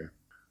corny."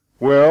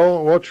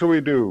 "Well, what shall we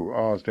do?"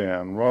 asked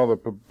Anne, rather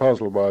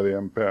puzzled by the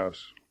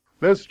impasse.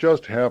 "Let's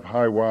just have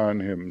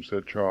Hawaiian hymns,"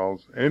 said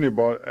Charles.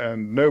 "Anybody,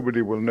 and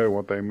nobody will know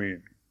what they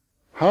mean."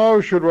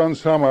 How should one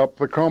sum up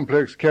the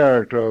complex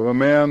character of a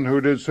man who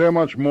did so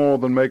much more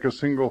than make a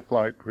single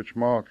flight which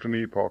marked an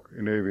epoch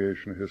in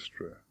aviation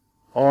history?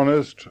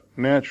 Honest,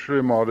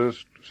 naturally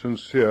modest,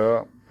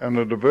 sincere, and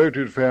a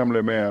devoted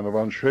family man of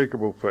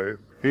unshakable faith,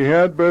 he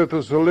had both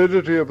the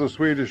solidity of the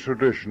Swedish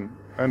tradition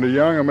and a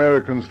young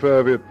American's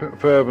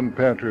fervent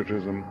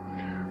patriotism,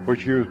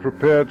 which he was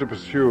prepared to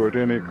pursue at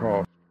any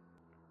cost.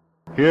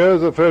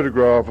 Here's a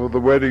photograph of the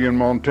wedding in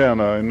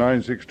Montana in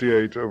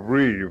 1968 of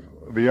Reeve,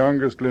 the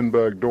youngest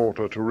Lindbergh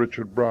daughter to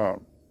Richard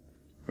Brown.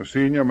 The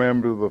senior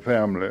members of the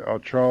family are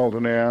Charles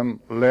and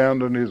Anne,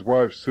 Land and his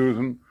wife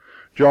Susan,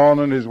 John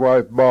and his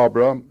wife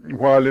Barbara,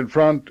 while in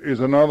front is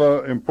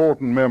another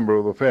important member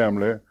of the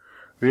family,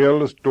 the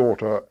eldest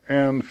daughter,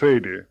 Anne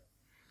Fady,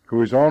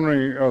 who is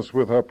honouring us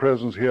with her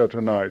presence here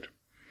tonight.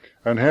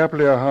 And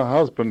happily her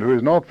husband, who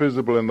is not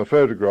visible in the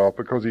photograph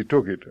because he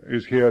took it,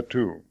 is here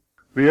too.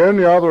 The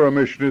only other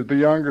omission is the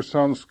younger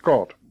son,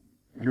 Scott,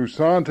 whose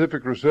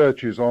scientific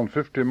researches on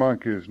 50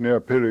 monkeys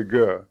near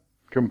Périgueux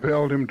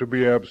compelled him to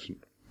be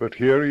absent. But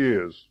here he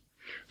is.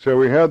 So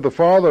we had the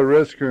father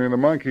rescuing the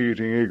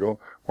monkey-eating eagle,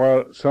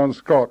 while son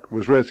Scott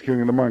was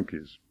rescuing the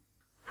monkeys.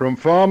 From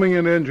farming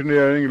and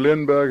engineering,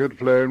 Lindbergh had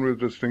flown with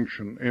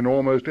distinction in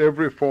almost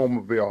every form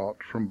of the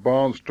art, from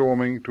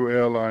barnstorming to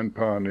airline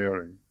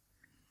pioneering.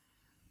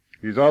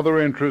 His other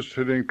interests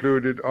had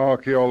included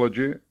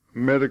archaeology,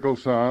 medical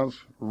science,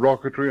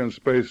 rocketry and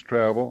space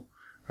travel,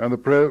 and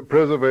the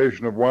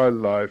preservation of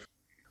wildlife.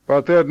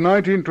 But that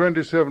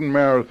 1927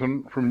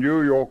 marathon from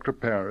New York to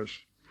Paris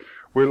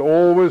will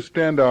always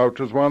stand out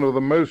as one of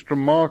the most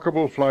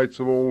remarkable flights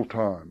of all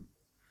time,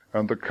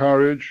 and the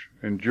courage,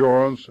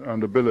 endurance,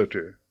 and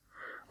ability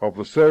of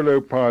the solo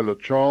pilot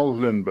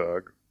Charles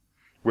Lindbergh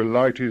will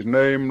light his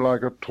name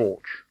like a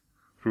torch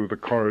through the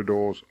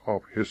corridors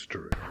of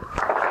history.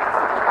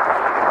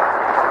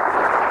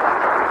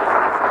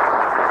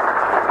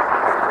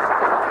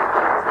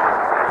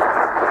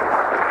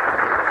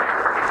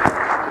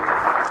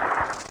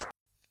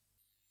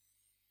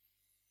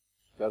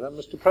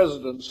 Mr.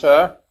 President,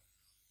 sir,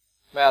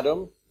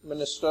 Madam,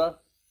 Minister,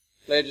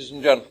 ladies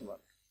and gentlemen,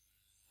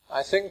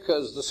 I think,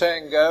 as the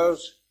saying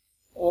goes,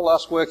 all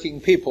us working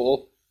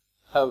people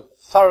have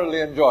thoroughly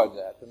enjoyed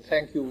that, and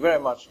thank you very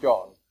much,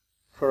 John,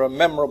 for a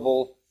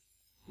memorable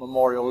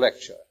memorial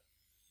lecture.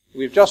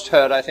 We've just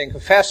heard, I think, a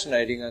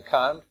fascinating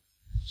account,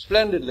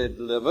 splendidly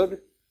delivered,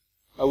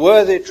 a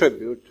worthy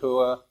tribute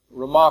to a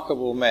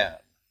remarkable man.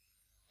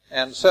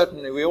 And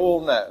certainly we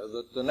all know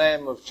that the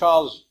name of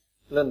Charles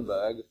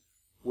Lindbergh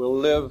will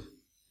live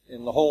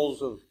in the halls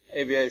of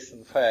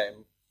aviation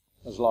fame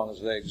as long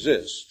as they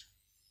exist.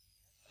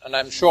 And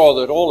I'm sure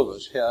that all of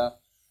us here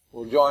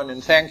will join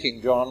in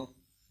thanking John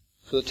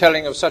for the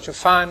telling of such a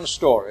fine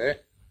story,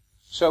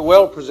 so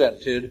well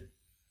presented,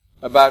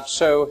 about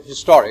so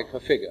historic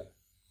a figure.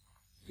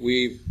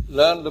 We've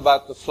learned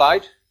about the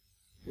flight,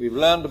 we've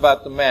learned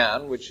about the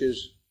man, which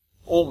is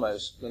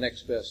almost the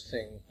next best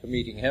thing to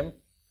meeting him,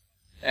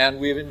 and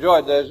we've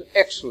enjoyed those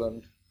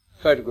excellent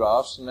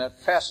photographs and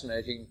that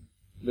fascinating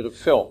bit of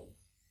film.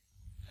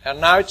 And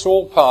now it's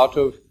all part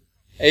of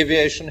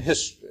aviation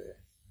history,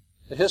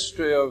 the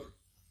history of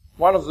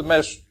one of the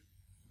most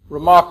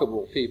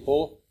remarkable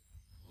people,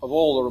 of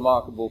all the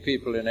remarkable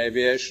people in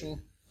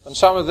aviation, and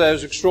some of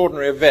those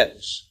extraordinary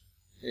events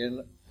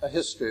in a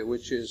history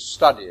which is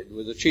studied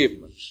with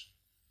achievements.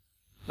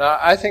 Now,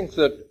 I think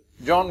that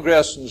John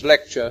Grierson's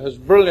lecture has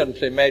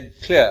brilliantly made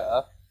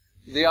clear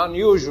the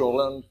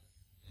unusual and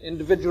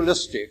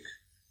individualistic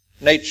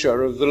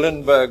nature of the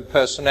Lindbergh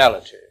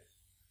personality.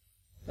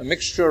 A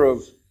mixture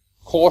of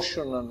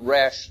caution and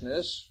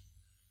rashness,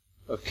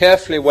 of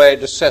carefully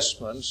weighed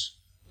assessments,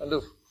 and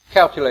of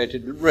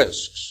calculated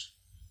risks.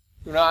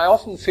 You know, I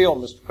often feel,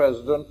 Mr.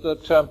 President,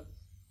 that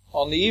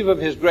on the eve of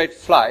his great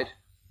flight,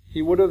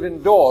 he would have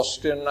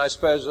endorsed in, I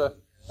suppose, a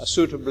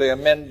suitably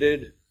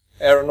amended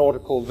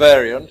aeronautical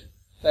variant,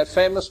 that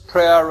famous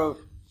prayer of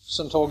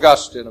St.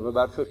 Augustine of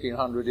about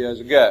 1500 years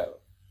ago.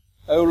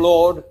 O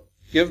Lord,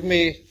 give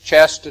me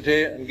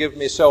chastity and give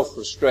me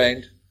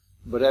self-restraint,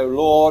 but O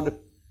Lord,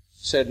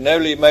 said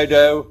Noli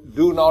Modo,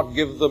 do not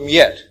give them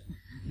yet.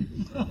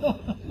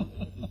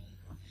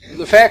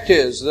 The fact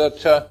is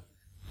that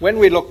when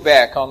we look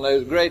back on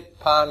those great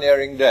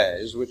pioneering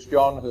days, which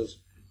John has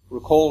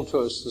recalled to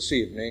us this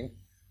evening,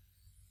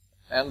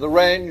 and the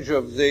range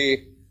of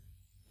the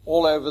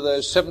all over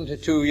those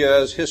 72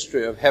 years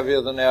history of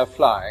heavier-than-air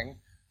flying,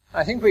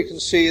 I think we can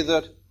see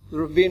that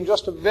there have been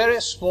just a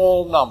very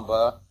small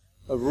number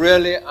of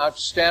really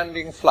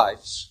outstanding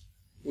flights,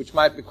 which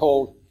might be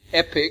called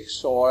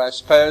epics, or I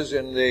suppose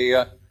in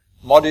the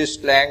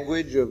modest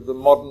language of the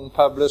modern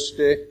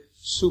publicity,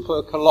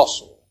 super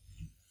colossal.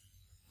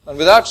 And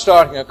without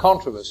starting a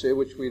controversy,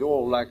 which we'd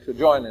all like to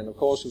join in, of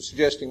course, of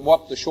suggesting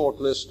what the short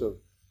list of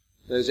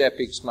those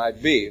epics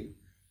might be,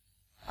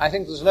 I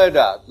think there's no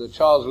doubt that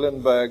Charles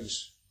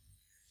Lindbergh's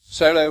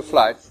solo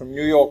flight from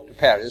New York to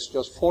Paris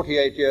just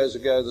 48 years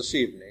ago this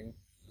evening,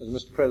 as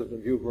Mr.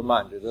 President, you've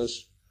reminded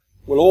us,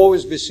 will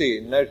always be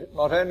seen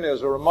not only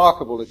as a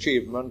remarkable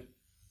achievement,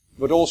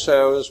 but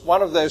also as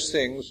one of those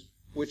things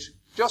which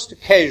just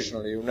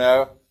occasionally, you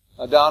know,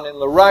 are done in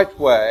the right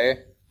way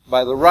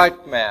by the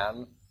right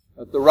man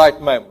at the right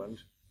moment,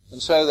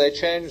 and so they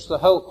change the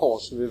whole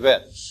course of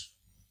events.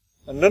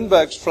 And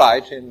Lindbergh's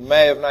flight in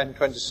May of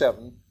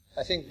 1927,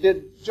 I think,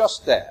 did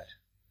just that.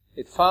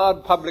 It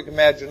fired public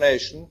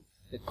imagination,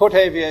 it put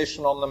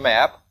aviation on the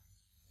map,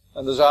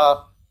 and as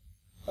our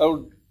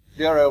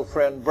dear old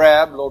friend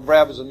Brab, Lord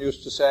Brabazon,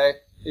 used to say,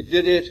 it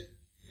did it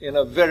in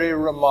a very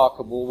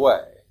remarkable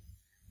way.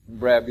 And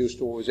Brab used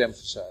to always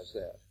emphasize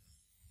that.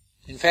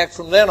 In fact,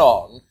 from then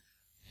on,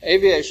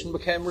 aviation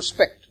became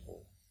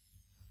respectable.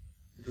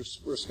 It was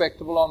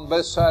respectable on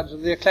both sides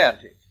of the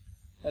Atlantic.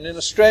 And in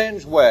a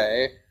strange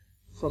way,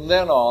 from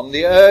then on,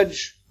 the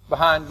urge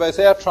behind both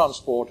air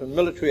transport and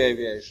military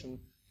aviation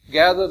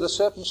gathered a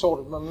certain sort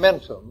of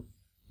momentum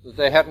that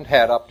they hadn't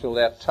had up till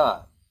that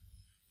time.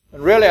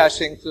 And really I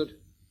think that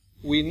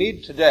we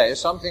need today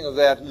something of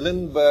that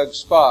Lindbergh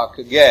spark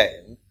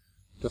again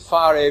to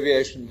fire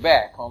aviation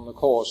back on the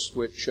course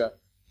which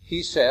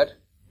he set,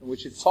 and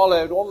which it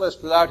followed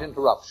almost without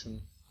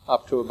interruption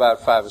up to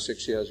about 5 or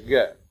 6 years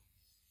ago.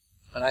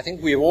 And I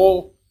think we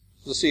all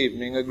this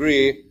evening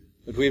agree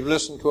that we've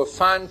listened to a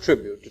fine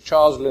tribute to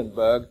Charles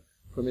Lindbergh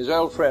from his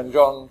old friend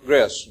John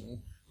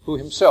Grierson, who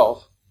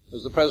himself,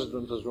 as the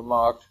President has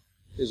remarked,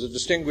 is a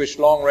distinguished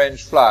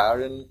long-range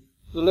flyer in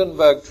the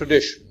Lindbergh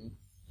tradition,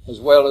 as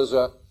well as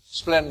a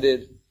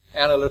splendid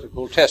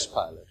analytical test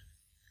pilot.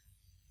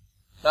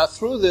 Now,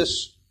 through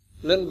this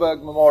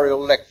Lindbergh Memorial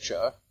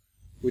Lecture,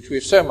 which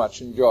we've so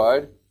much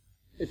enjoyed,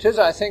 it is,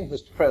 I think,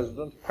 Mr.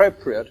 President,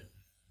 appropriate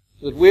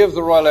that we of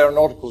the Royal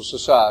Aeronautical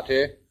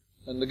Society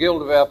and the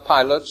Guild of Air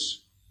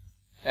Pilots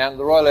and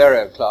the Royal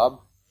Aero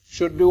Club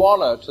should do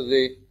honor to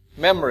the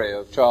memory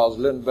of Charles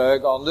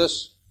Lindbergh on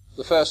this,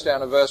 the first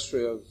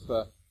anniversary of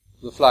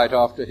the flight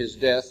after his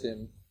death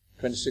in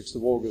 26th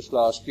of August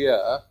last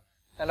year.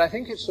 And I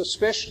think it's a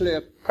especially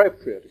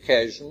appropriate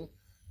occasion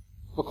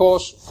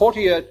because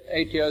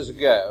 48 years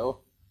ago,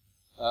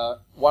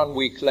 1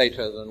 week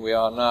later than we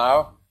are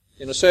now,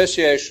 in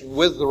association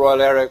with the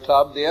Royal Aero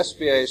Club, the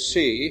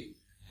SBAC,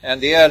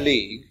 and the Air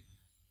League,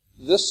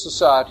 this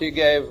society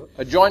gave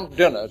a joint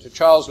dinner to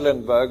Charles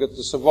Lindbergh at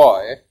the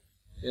Savoy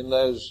in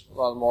those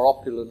rather more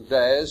opulent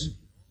days,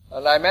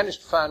 and I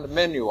managed to find a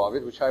menu of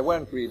it, which I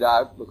won't read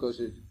out because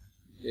it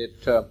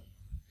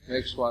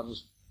makes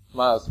one's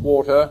mouth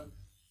water,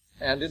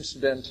 and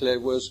incidentally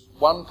was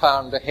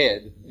 £1 a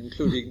head,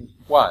 including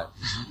wine.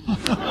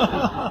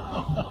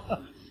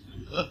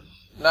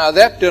 Now,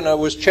 that dinner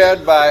was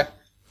chaired by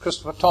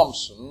Christopher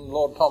Thompson,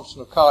 Lord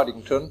Thompson of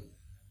Cardington,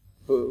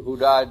 who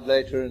died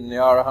later in the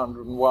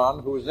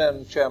R101, who was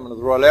then chairman of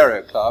the Royal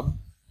Aero Club,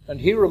 and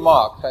he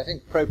remarked, I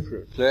think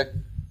appropriately,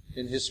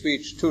 in his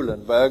speech to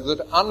Lindbergh,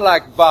 that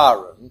unlike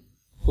Byron,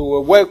 who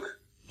awoke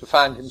to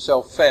find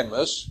himself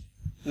famous,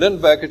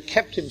 Lindbergh had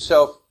kept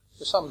himself,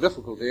 with some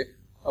difficulty,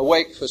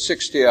 awake for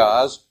 60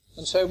 hours,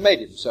 and so made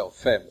himself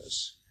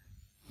famous.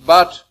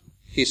 But,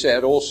 he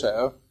said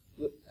also,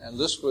 and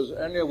this was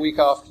only a week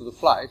after the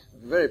flight,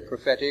 and very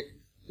prophetic,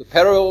 the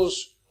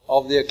perils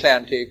of the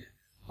Atlantic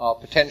are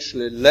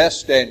potentially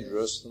less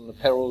dangerous than the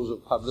perils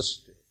of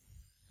publicity,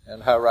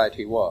 and how right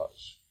he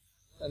was.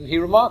 And he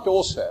remarked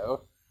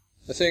also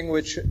the thing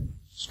which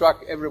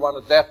struck everyone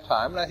at that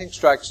time, and I think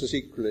strikes us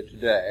equally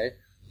today,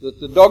 that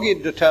the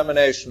dogged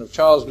determination of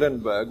Charles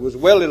Lindbergh was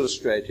well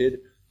illustrated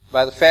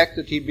by the fact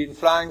that he'd been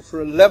flying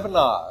for 11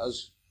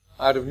 hours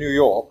out of New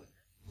York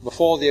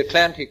before the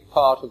Atlantic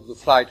part of the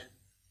flight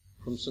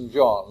from St.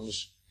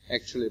 John's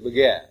actually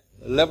began.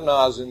 11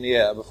 hours in the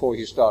air before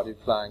he started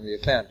flying the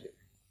Atlantic.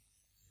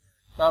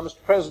 Now,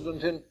 Mr.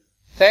 President, in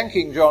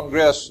thanking John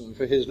Grierson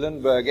for his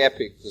Lindbergh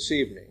epic this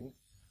evening,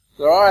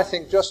 there are, I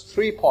think, just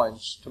 3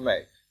 points to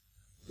make.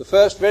 The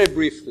first, very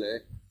briefly,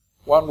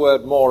 one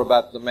word more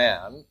about the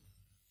man.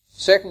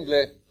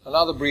 Secondly,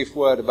 another brief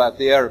word about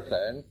the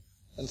aeroplane.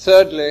 And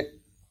thirdly,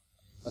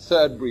 a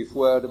third brief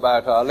word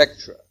about our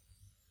lecturer.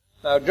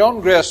 Now,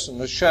 John Grierson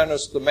has shown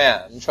us the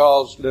man,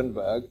 Charles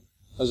Lindbergh,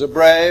 as a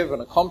brave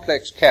and a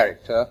complex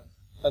character,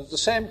 and at the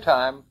same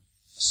time, a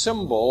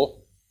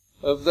symbol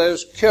of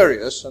those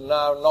curious and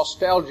now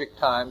nostalgic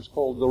times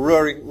called the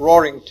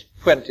Roaring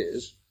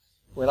Twenties,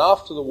 when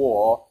after the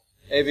war,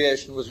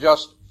 aviation was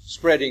just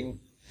spreading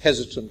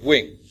hesitant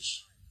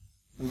wings.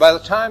 And by the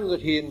time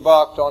that he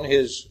embarked on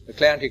his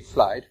Atlantic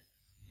flight,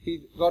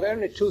 he got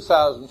only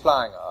 2,000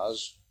 flying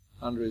hours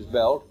under his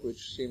belt,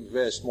 which seems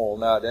very small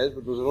nowadays,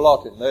 but was a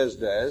lot in those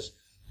days.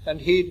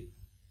 And he'd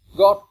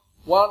got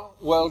one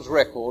world's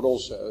record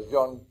also, as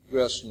John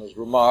Grierson has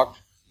remarked.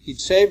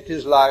 He'd saved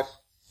his life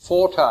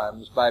 4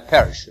 times by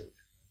parachute.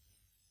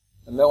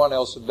 And no one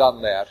else had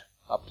done that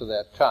up to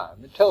that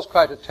time. It tells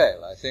quite a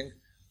tale, I think,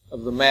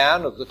 of the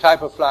man, of the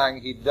type of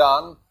flying he'd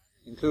done,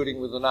 including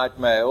with the night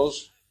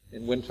mails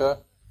in winter,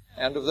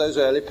 and of those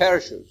early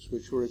parachutes,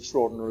 which were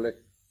extraordinarily,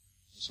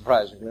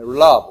 surprisingly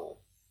reliable.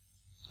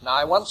 Now,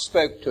 I once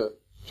spoke to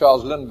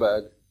Charles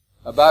Lindbergh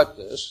about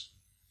this,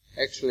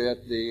 actually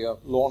at the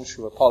launch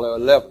of Apollo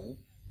 11,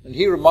 and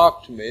he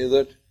remarked to me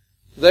that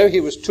though he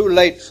was too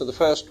late for the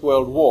First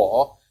World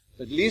War,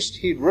 at least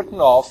he'd written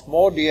off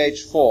more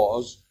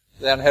DH-4s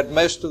than had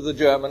most of the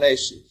German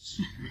aces.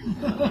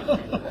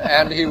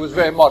 And he was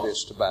very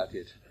modest about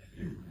it.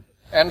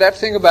 And that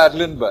thing about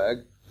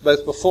Lindbergh,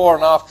 both before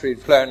and after he'd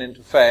flown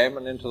into fame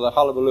and into the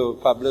hullabaloo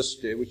of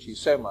publicity, which he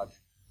so much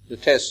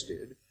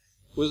detested,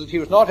 was that he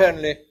was not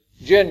only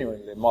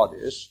genuinely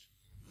modest,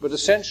 but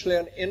essentially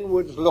an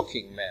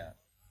inward-looking man,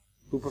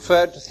 who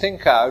preferred to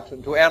think out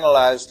and to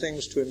analyze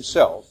things to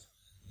himself,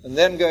 and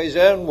then go his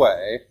own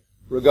way,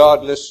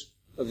 regardless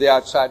of the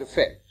outside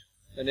effect.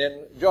 And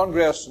in John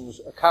Grierson's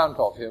account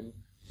of him,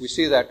 we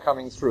see that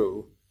coming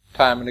through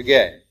time and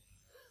again.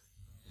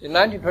 In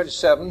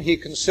 1927, he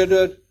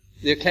considered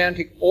the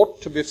Atlantic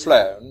ought to be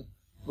flown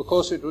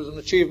because it was an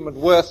achievement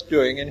worth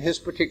doing in his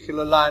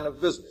particular line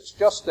of business.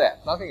 Just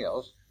that, nothing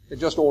else. It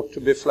just ought to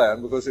be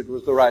flown because it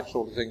was the right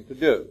sort of thing to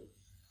do.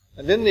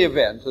 And in the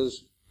event,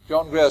 as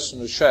John Grierson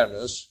has shown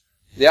us,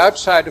 the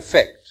outside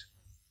effect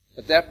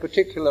at that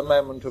particular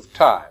moment of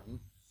time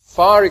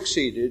far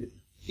exceeded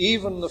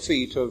even the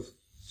feat of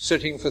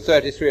sitting for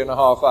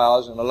 33.5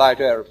 hours in a light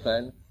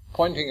aeroplane,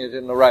 pointing it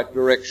in the right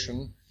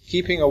direction,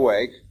 keeping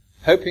awake,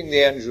 hoping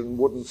the engine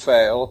wouldn't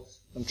fail,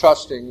 and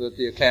trusting that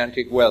the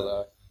Atlantic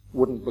weather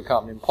wouldn't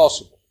become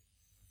impossible.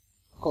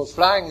 Of course,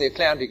 flying the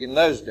Atlantic in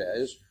those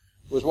days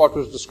was what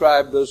was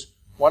described as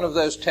one of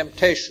those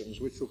temptations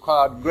which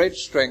required great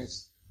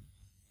strength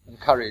and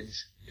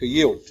courage to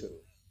yield to.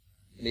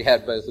 And he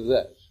had both of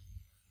those.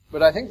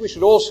 But I think we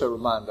should also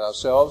remind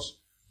ourselves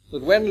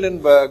that when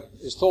Lindbergh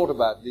is thought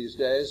about these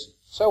days,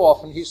 so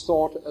often he's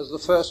thought as the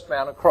first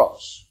man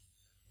across.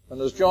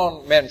 And as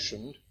John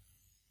mentioned,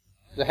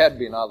 there had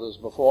been others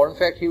before. In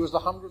fact, he was the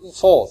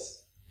 104th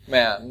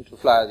man to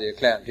fly the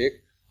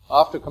Atlantic,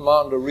 after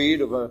Commander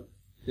Reed of the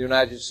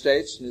United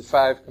States and his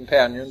 5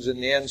 companions in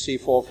the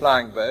NC-4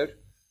 flying boat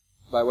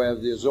by way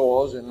of the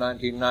Azores in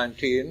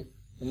 1919,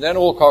 and then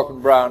Alcock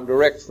and Brown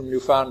direct from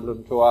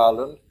Newfoundland to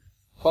Ireland,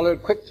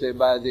 followed quickly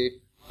by the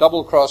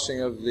double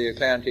crossing of the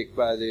Atlantic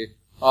by the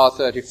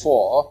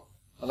R-34,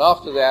 and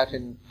after that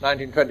in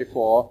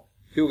 1924,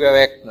 Hugo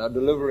Echner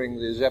delivering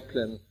the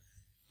Zeppelin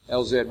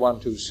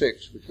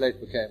LZ-126, which later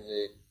became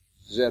the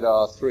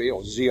ZR-3,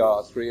 or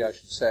ZR-3 I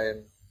should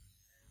say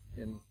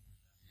in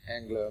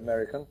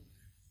Anglo-American,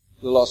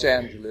 the Los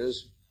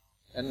Angeles,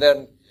 and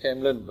then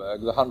came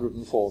Lindbergh, the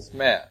 104th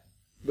man.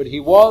 But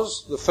he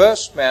was the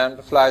first man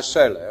to fly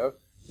solo,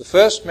 the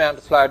first man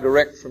to fly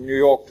direct from New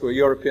York to a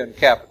European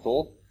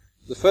capital,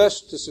 the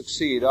first to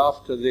succeed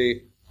after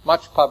the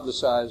much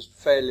publicized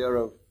failure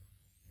of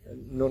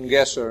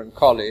Nungesser and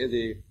Colli,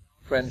 the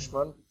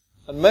Frenchman,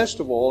 and most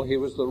of all, he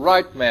was the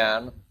right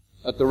man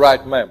at the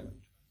right moment.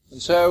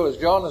 And so, as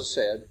John has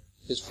said,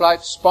 his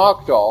flight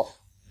sparked off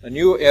a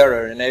new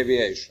era in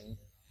aviation,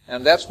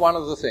 and that's one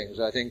of the things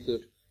I think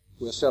that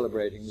we're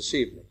celebrating this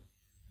evening.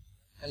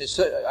 And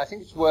I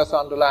think it's worth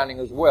underlining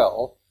as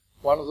well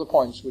one of the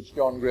points which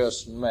John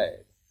Grierson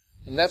made,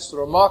 and that's the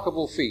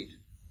remarkable feat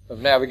of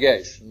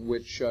navigation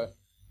which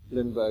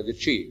Lindbergh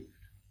achieved.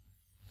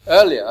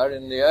 Earlier,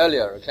 in the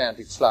earlier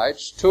Atlantic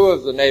flights, 2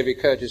 of the Navy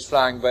Curtiss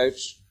flying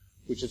boats,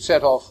 which had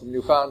set off from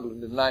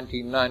Newfoundland in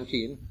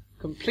 1919,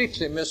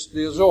 completely missed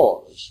the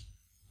Azores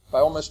by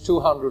almost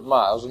 200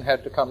 miles and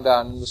had to come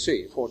down in the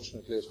sea.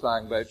 Fortunately, as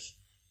flying boats,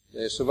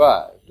 they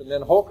survived. And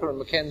then Hawker and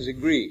Mackenzie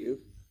Grieve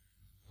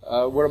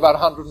were about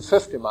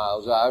 150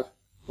 miles out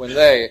when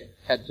they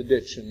had to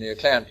ditch in the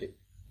Atlantic.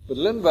 But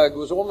Lindbergh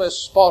was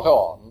almost spot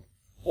on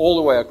all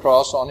the way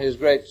across on his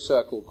great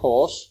circle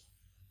course,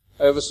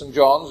 over St.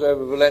 John's,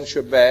 over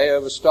Valentia Bay,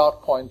 over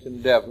Start Point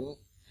in Devon,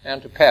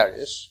 and to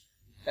Paris.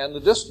 And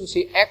the distance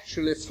he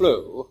actually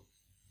flew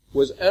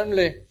was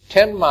only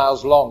 10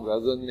 miles longer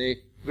than the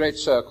Great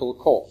Circle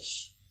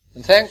course.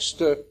 And thanks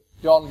to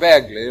John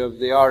Bagley of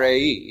the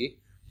RAE,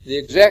 the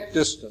exact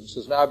distance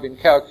has now been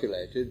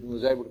calculated and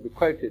was able to be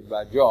quoted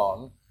by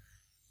John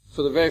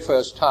for the very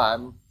first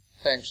time,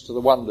 thanks to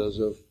the wonders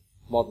of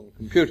modern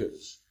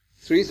computers.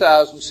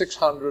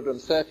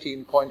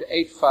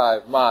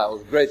 3,613.85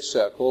 miles Great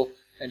Circle,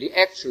 and he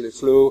actually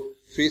flew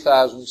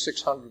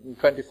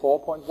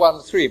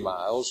 3,624.13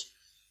 miles,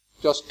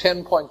 just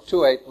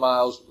 10.28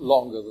 miles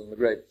longer than the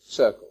Great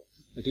Circle.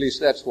 At least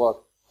that's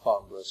what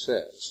Farnborough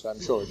says.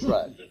 I'm sure it's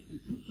right.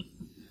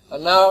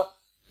 And now,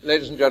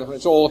 ladies and gentlemen,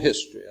 it's all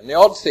history. And the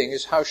odd thing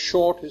is how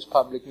short is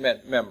public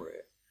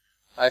memory.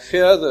 I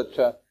fear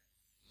that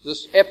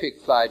this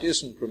epic flight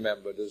isn't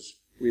remembered as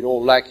we'd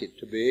all like it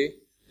to be,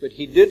 but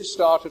he did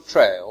start a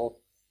trail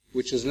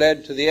which has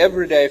led to the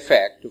everyday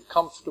fact of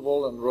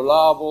comfortable and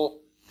reliable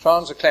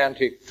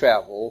transatlantic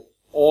travel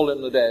all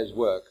in the day's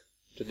work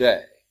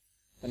today.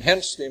 And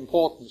hence the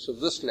importance of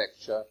this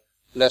lecture,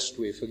 lest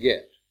we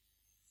forget.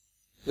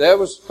 There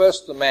was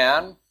first the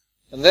man,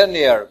 and then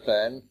the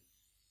aeroplane,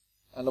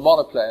 and the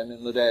monoplane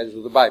in the days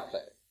of the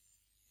biplane.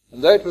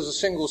 And though it was a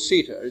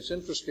single-seater, it's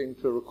interesting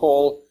to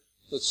recall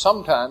that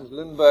sometimes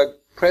Lindbergh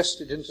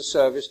pressed it into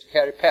service to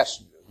carry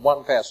passengers,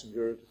 1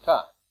 passenger at a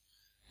time.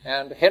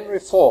 And Henry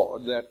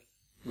Ford, that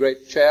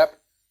great chap,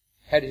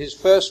 had his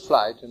first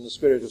flight in the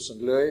Spirit of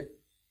St. Louis,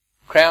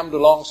 crammed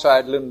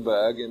alongside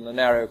Lindbergh in the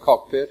narrow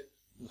cockpit,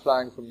 and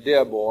flying from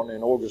Dearborn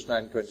in August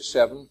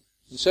 1927,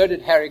 and so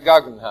did Harry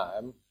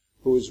Guggenheim,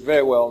 who was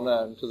very well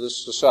known to this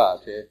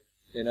society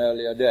in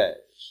earlier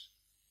days.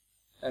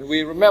 And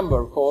we remember,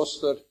 of course,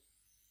 that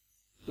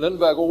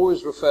Lindbergh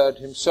always referred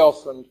to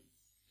himself and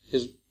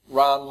his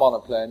round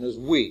monoplane as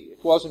we.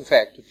 It was, in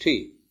fact, a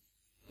team.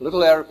 A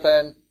little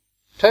aeroplane,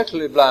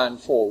 totally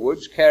blind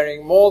forwards,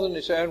 carrying more than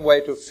its own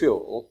weight of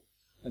fuel,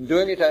 and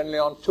doing it only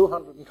on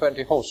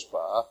 220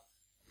 horsepower,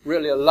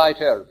 really a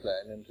light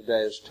aeroplane in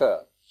today's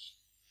terms.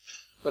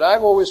 But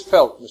I've always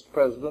felt, Mr.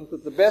 President,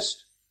 that the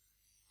best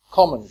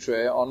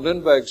commentary on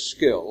Lindbergh's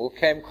skill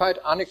came quite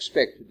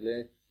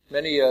unexpectedly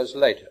many years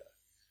later.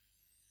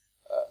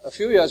 A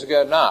few years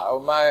ago now,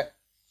 my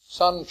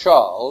son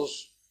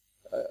Charles,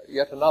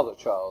 yet another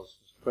Charles,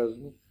 Mr.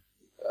 President,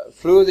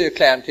 flew the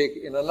Atlantic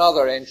in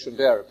another ancient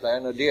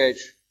aeroplane, a DH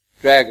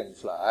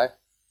Dragonfly,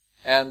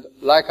 and,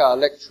 like our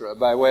lecturer,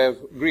 by way of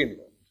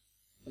Greenland.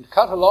 And to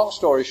cut a long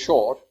story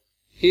short,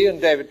 he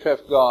and David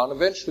Treff-Garn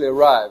eventually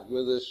arrived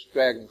with this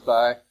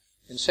Dragonfly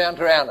in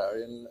Santa Ana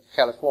in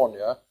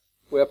California,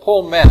 where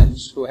Paul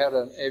Mantz, who had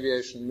an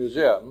aviation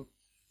museum,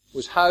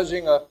 was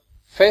housing a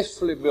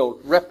faithfully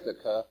built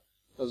replica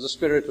of the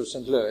Spirit of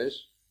St.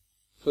 Louis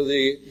for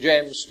the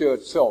James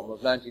Stewart film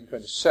of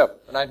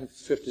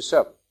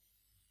 1957.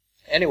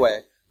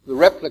 Anyway, the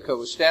replica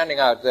was standing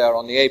out there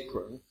on the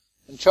apron,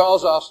 and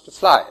Charles asked to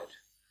fly it.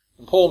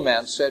 And Paul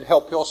Mantz said,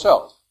 "Help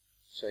yourself."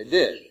 So he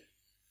did.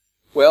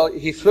 Well,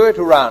 he flew it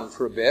around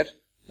for a bit,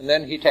 and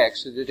then he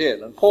taxied it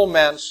in. And Paul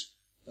Mantz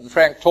and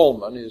Frank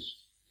Tolman, his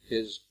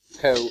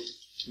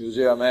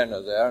co-museum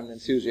owner there, an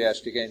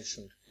enthusiastic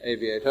ancient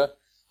aviator,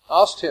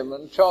 asked him,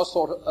 and Charles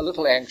thought a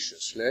little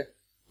anxiously,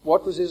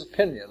 what was his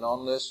opinion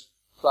on this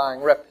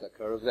flying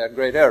replica of that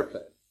great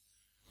airplane.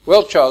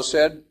 Well, Charles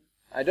said,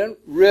 "I don't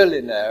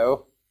really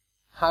know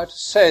how to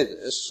say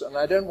this, and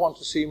I don't want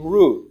to seem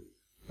rude,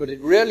 but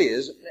it really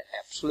is an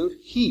absolute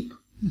heap.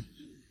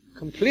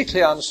 Completely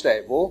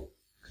unstable,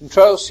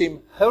 controls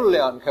seem wholly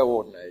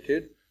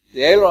uncoordinated,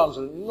 the ailerons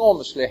are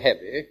enormously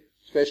heavy,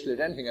 especially at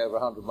anything over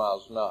 100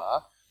 miles an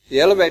hour, the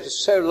elevator's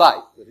so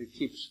light that it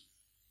keeps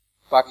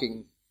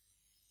bucking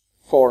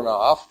fore and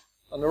aft,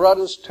 and the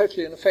rudder's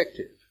totally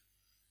ineffective.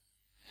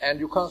 And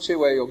you can't see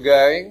where you're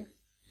going,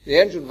 the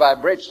engine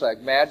vibrates like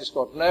mad, it's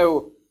got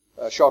no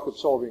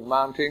shock-absorbing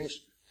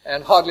mountings,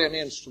 and hardly any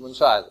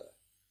instruments either."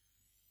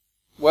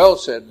 "Well,"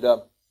 said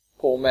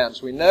Paul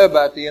Mantz, "we know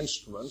about the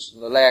instruments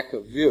and the lack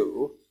of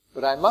view,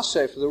 but I must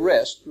say for the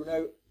rest,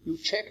 you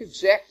check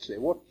exactly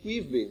what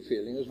we've been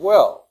feeling as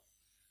well.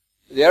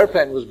 The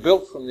airplane was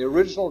built from the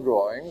original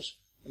drawings,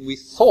 and we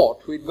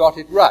thought we'd got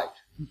it right.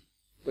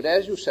 But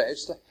as you say,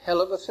 it's the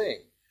hell of a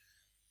thing.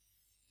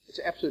 It's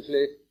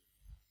absolutely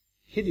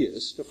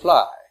hideous to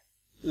fly.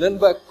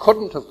 Lindbergh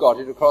couldn't have got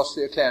it across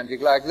the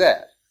Atlantic like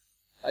that.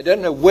 I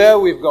don't know where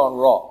we've gone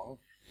wrong.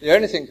 The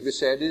only thing to be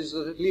said is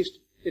that at least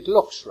it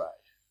looks right."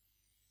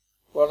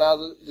 Well, now,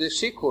 the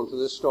sequel to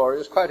this story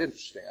is quite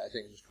interesting, I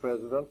think, Mr.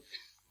 President,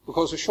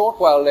 because a short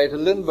while later,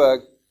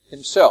 Lindbergh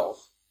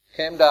himself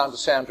came down to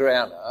Santa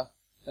Ana,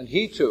 and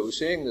he, too,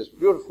 seeing this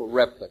beautiful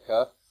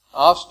replica,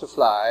 asked to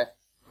fly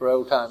for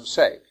old time's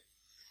sake.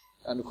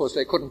 And, of course,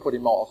 they couldn't put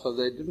him off, or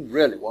they didn't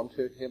really want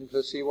him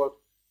to see what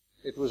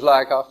it was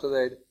like after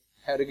they'd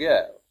had a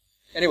go.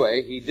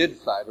 Anyway, he did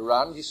fly it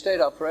around, and he stayed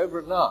up for over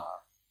an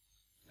hour.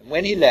 And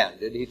when he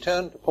landed, he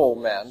turned to Paul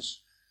Mantz,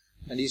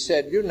 and he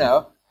said, "You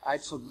know,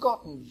 I'd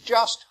forgotten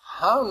just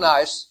how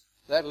nice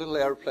that little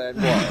airplane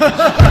was."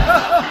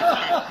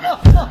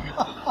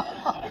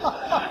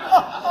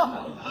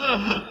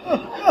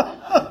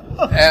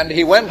 And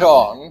he went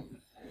on,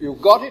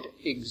 "You've got it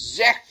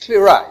exactly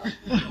right.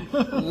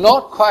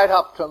 Not quite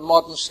up to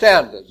modern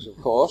standards,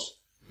 of course,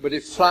 but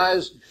it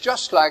flies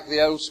just like the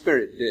old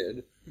Spirit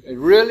did. It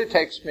really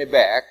takes me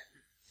back.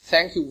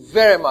 Thank you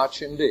very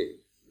much indeed."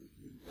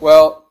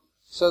 Well,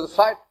 so the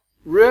flight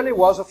really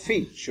was a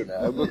feat,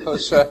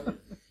 because there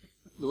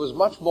was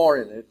much more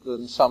in it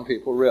than some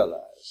people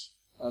realize.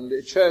 And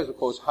it shows, of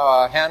course, how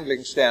our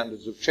handling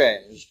standards have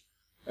changed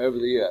over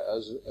the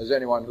years, as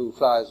anyone who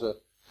flies a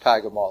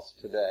Tiger Moth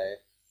today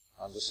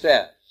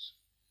understands.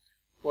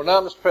 Well,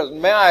 now, Mr.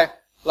 President, may I,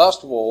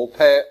 last of all,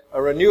 pay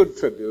a renewed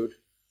tribute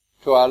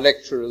to our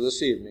lecturer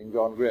this evening,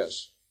 John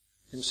Gress,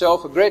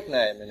 himself a great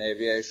name in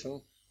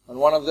aviation and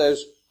one of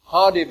those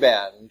hardy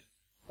band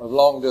of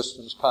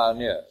long-distance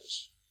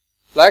pioneers.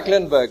 Like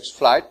Lindbergh's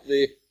flight,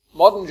 the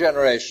modern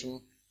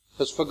generation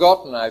has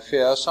forgotten, I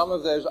fear, some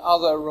of those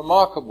other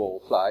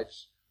remarkable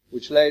flights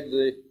which laid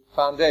the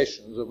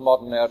foundations of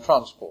modern air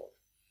transport.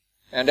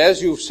 And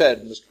as you've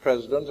said, Mr.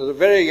 President, as a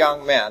very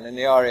young man in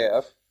the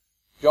RAF,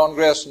 John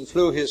Grierson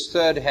flew his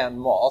third-hand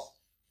Moth,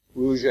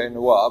 Rouge et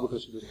Noir,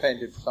 because it was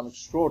painted for some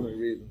extraordinary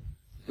reason,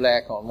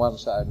 black on one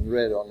side and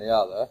red on the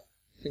other,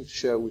 I think to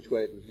show which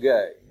way it was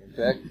going, in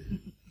fact,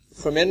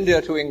 from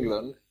India to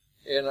England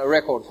in a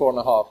record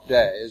 4.5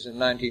 days in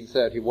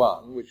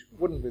 1931, which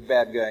wouldn't be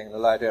bad going in a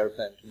light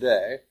airplane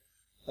today.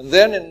 And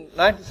then in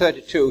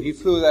 1932, he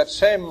flew that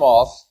same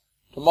Moth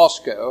to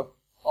Moscow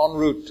en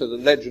route to the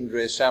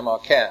legendary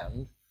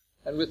Samarkand,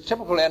 and with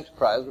typical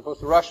enterprise, because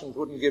the Russians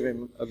wouldn't give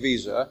him a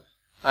visa,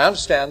 I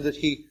understand that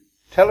he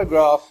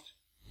telegraphed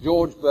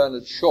George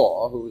Bernard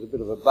Shaw, who was a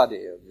bit of a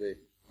buddy of the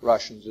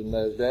Russians in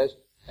those days,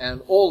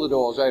 and all the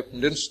doors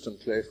opened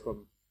instantly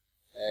from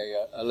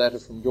a letter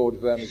from George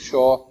Bernard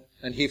Shaw,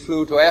 and he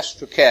flew to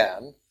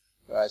Astrakhan,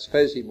 where I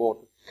suppose he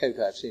bought the coat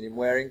I've seen him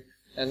wearing,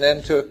 and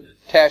then to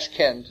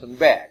Tashkent and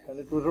back. And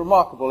it was a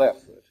remarkable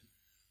effort,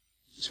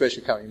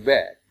 especially coming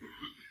back.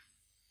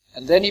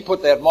 And then he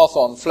put that moth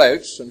on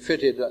floats and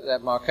fitted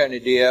that Marconi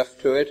DF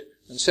to it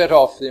and set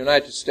off for the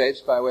United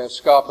States by way of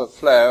Scapa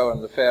Flow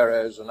and the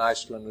Faroes and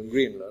Iceland and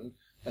Greenland.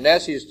 And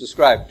as he's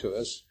described to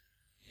us,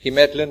 he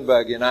met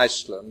Lindbergh in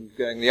Iceland,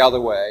 going the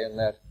other way in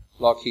that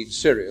Lockheed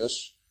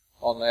Sirius,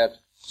 on that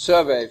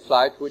survey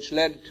flight which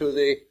led to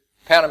the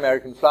Pan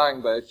American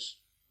flying boats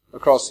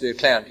across the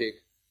Atlantic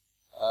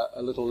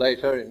a little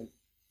later in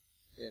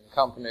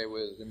company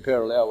with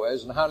Imperial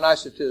Airways. And how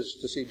nice it is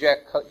to see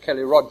Jack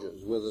Kelly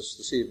Rogers with us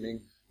this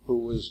evening,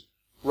 who was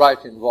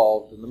right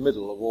involved in the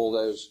middle of all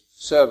those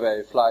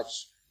survey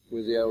flights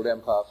with the old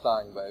Empire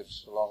flying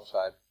boats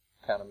alongside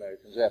Pan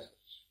American's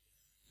efforts.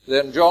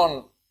 Then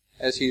John,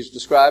 as he's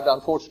described,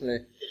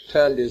 unfortunately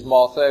turned his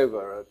moth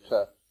over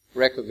at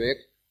Reykjavik.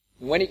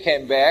 And when he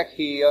came back,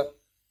 he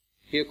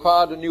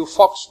acquired a new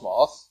fox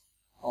moth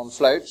on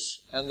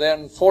floats, and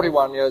then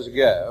 41 years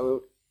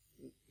ago,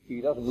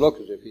 he doesn't look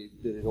as if he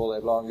did it all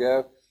that long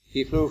ago,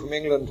 he flew from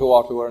England to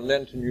Ottawa and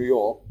then to New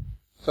York,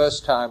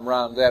 first time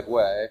round that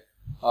way,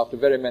 after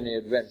very many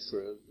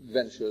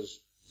adventures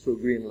through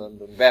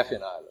Greenland and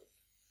Baffin Island.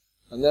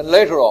 And then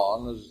later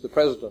on, as the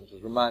President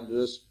has reminded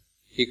us,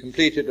 he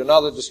completed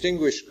another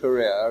distinguished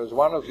career as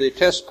one of the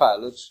test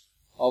pilots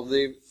of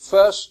the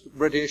first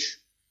British,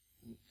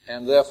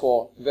 and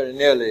therefore very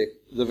nearly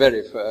the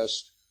very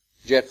first,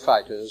 jet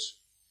fighters,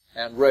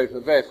 and wrote a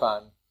very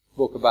fine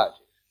book about it.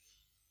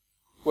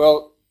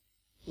 Well,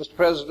 Mr.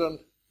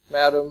 President,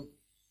 Madam,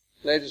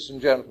 ladies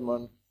and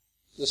gentlemen,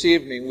 this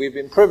evening we've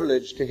been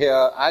privileged to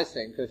hear, I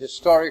think, a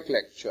historic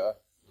lecture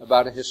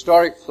about a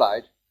historic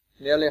flight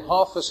nearly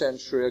half a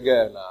century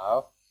ago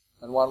now,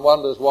 and one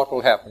wonders what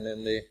will happen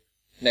in the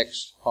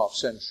next half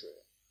century.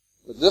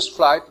 But this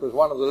flight was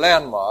one of the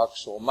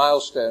landmarks or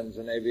milestones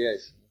in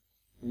aviation.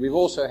 And we've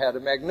also had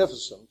a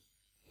magnificent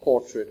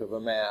portrait of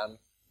a man,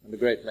 and a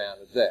great man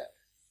at that.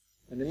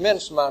 An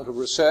immense amount of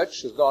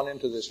research has gone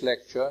into this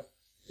lecture.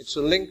 It's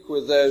a link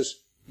with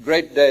those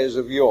great days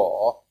of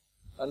yore,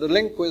 and a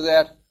link with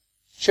that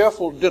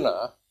cheerful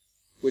dinner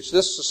which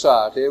this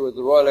society, with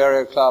the Royal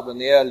Aero Club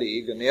and the Air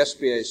League and the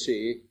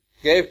SBAC,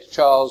 gave to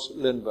Charles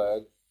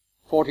Lindbergh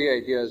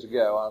 48 years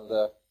ago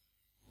under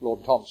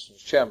Lord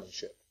Thompson's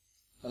chairmanship.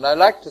 And I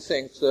like to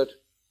think that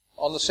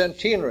on the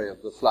centenary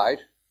of the flight,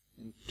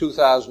 in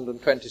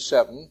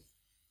 2027,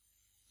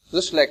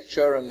 this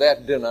lecture and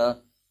that dinner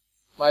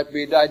might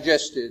be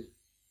digested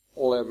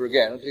all over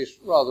again, at least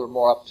rather a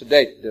more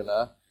up-to-date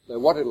dinner, though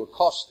what it'll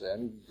cost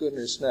then,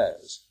 goodness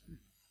knows.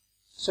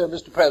 So,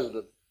 Mr.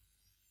 President,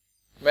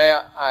 may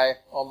I,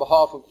 on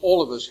behalf of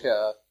all of us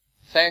here,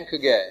 thank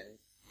again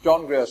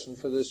John Grierson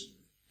for this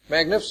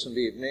magnificent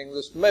evening,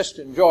 this most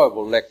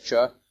enjoyable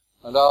lecture,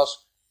 and ask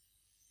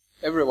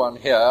everyone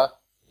here,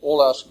 all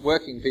us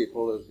working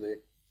people, as the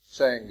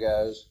saying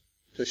goes,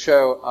 to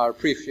show our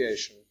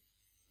appreciation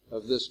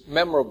of this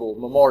memorable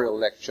memorial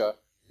lecture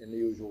in the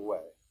usual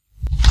way.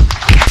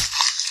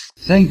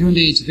 Thank you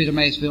indeed, Sir Peter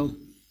Masefield.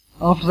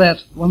 After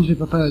that wonderfully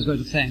proposed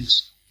vote of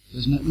thanks,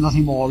 there's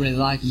nothing more really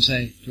that I can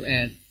say to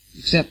add,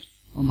 except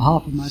on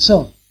behalf of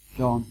myself,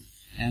 John,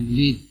 and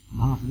indeed on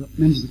behalf of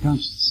the members of the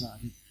Council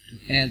Society,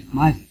 to add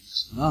my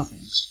thanks and our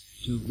thanks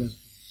to the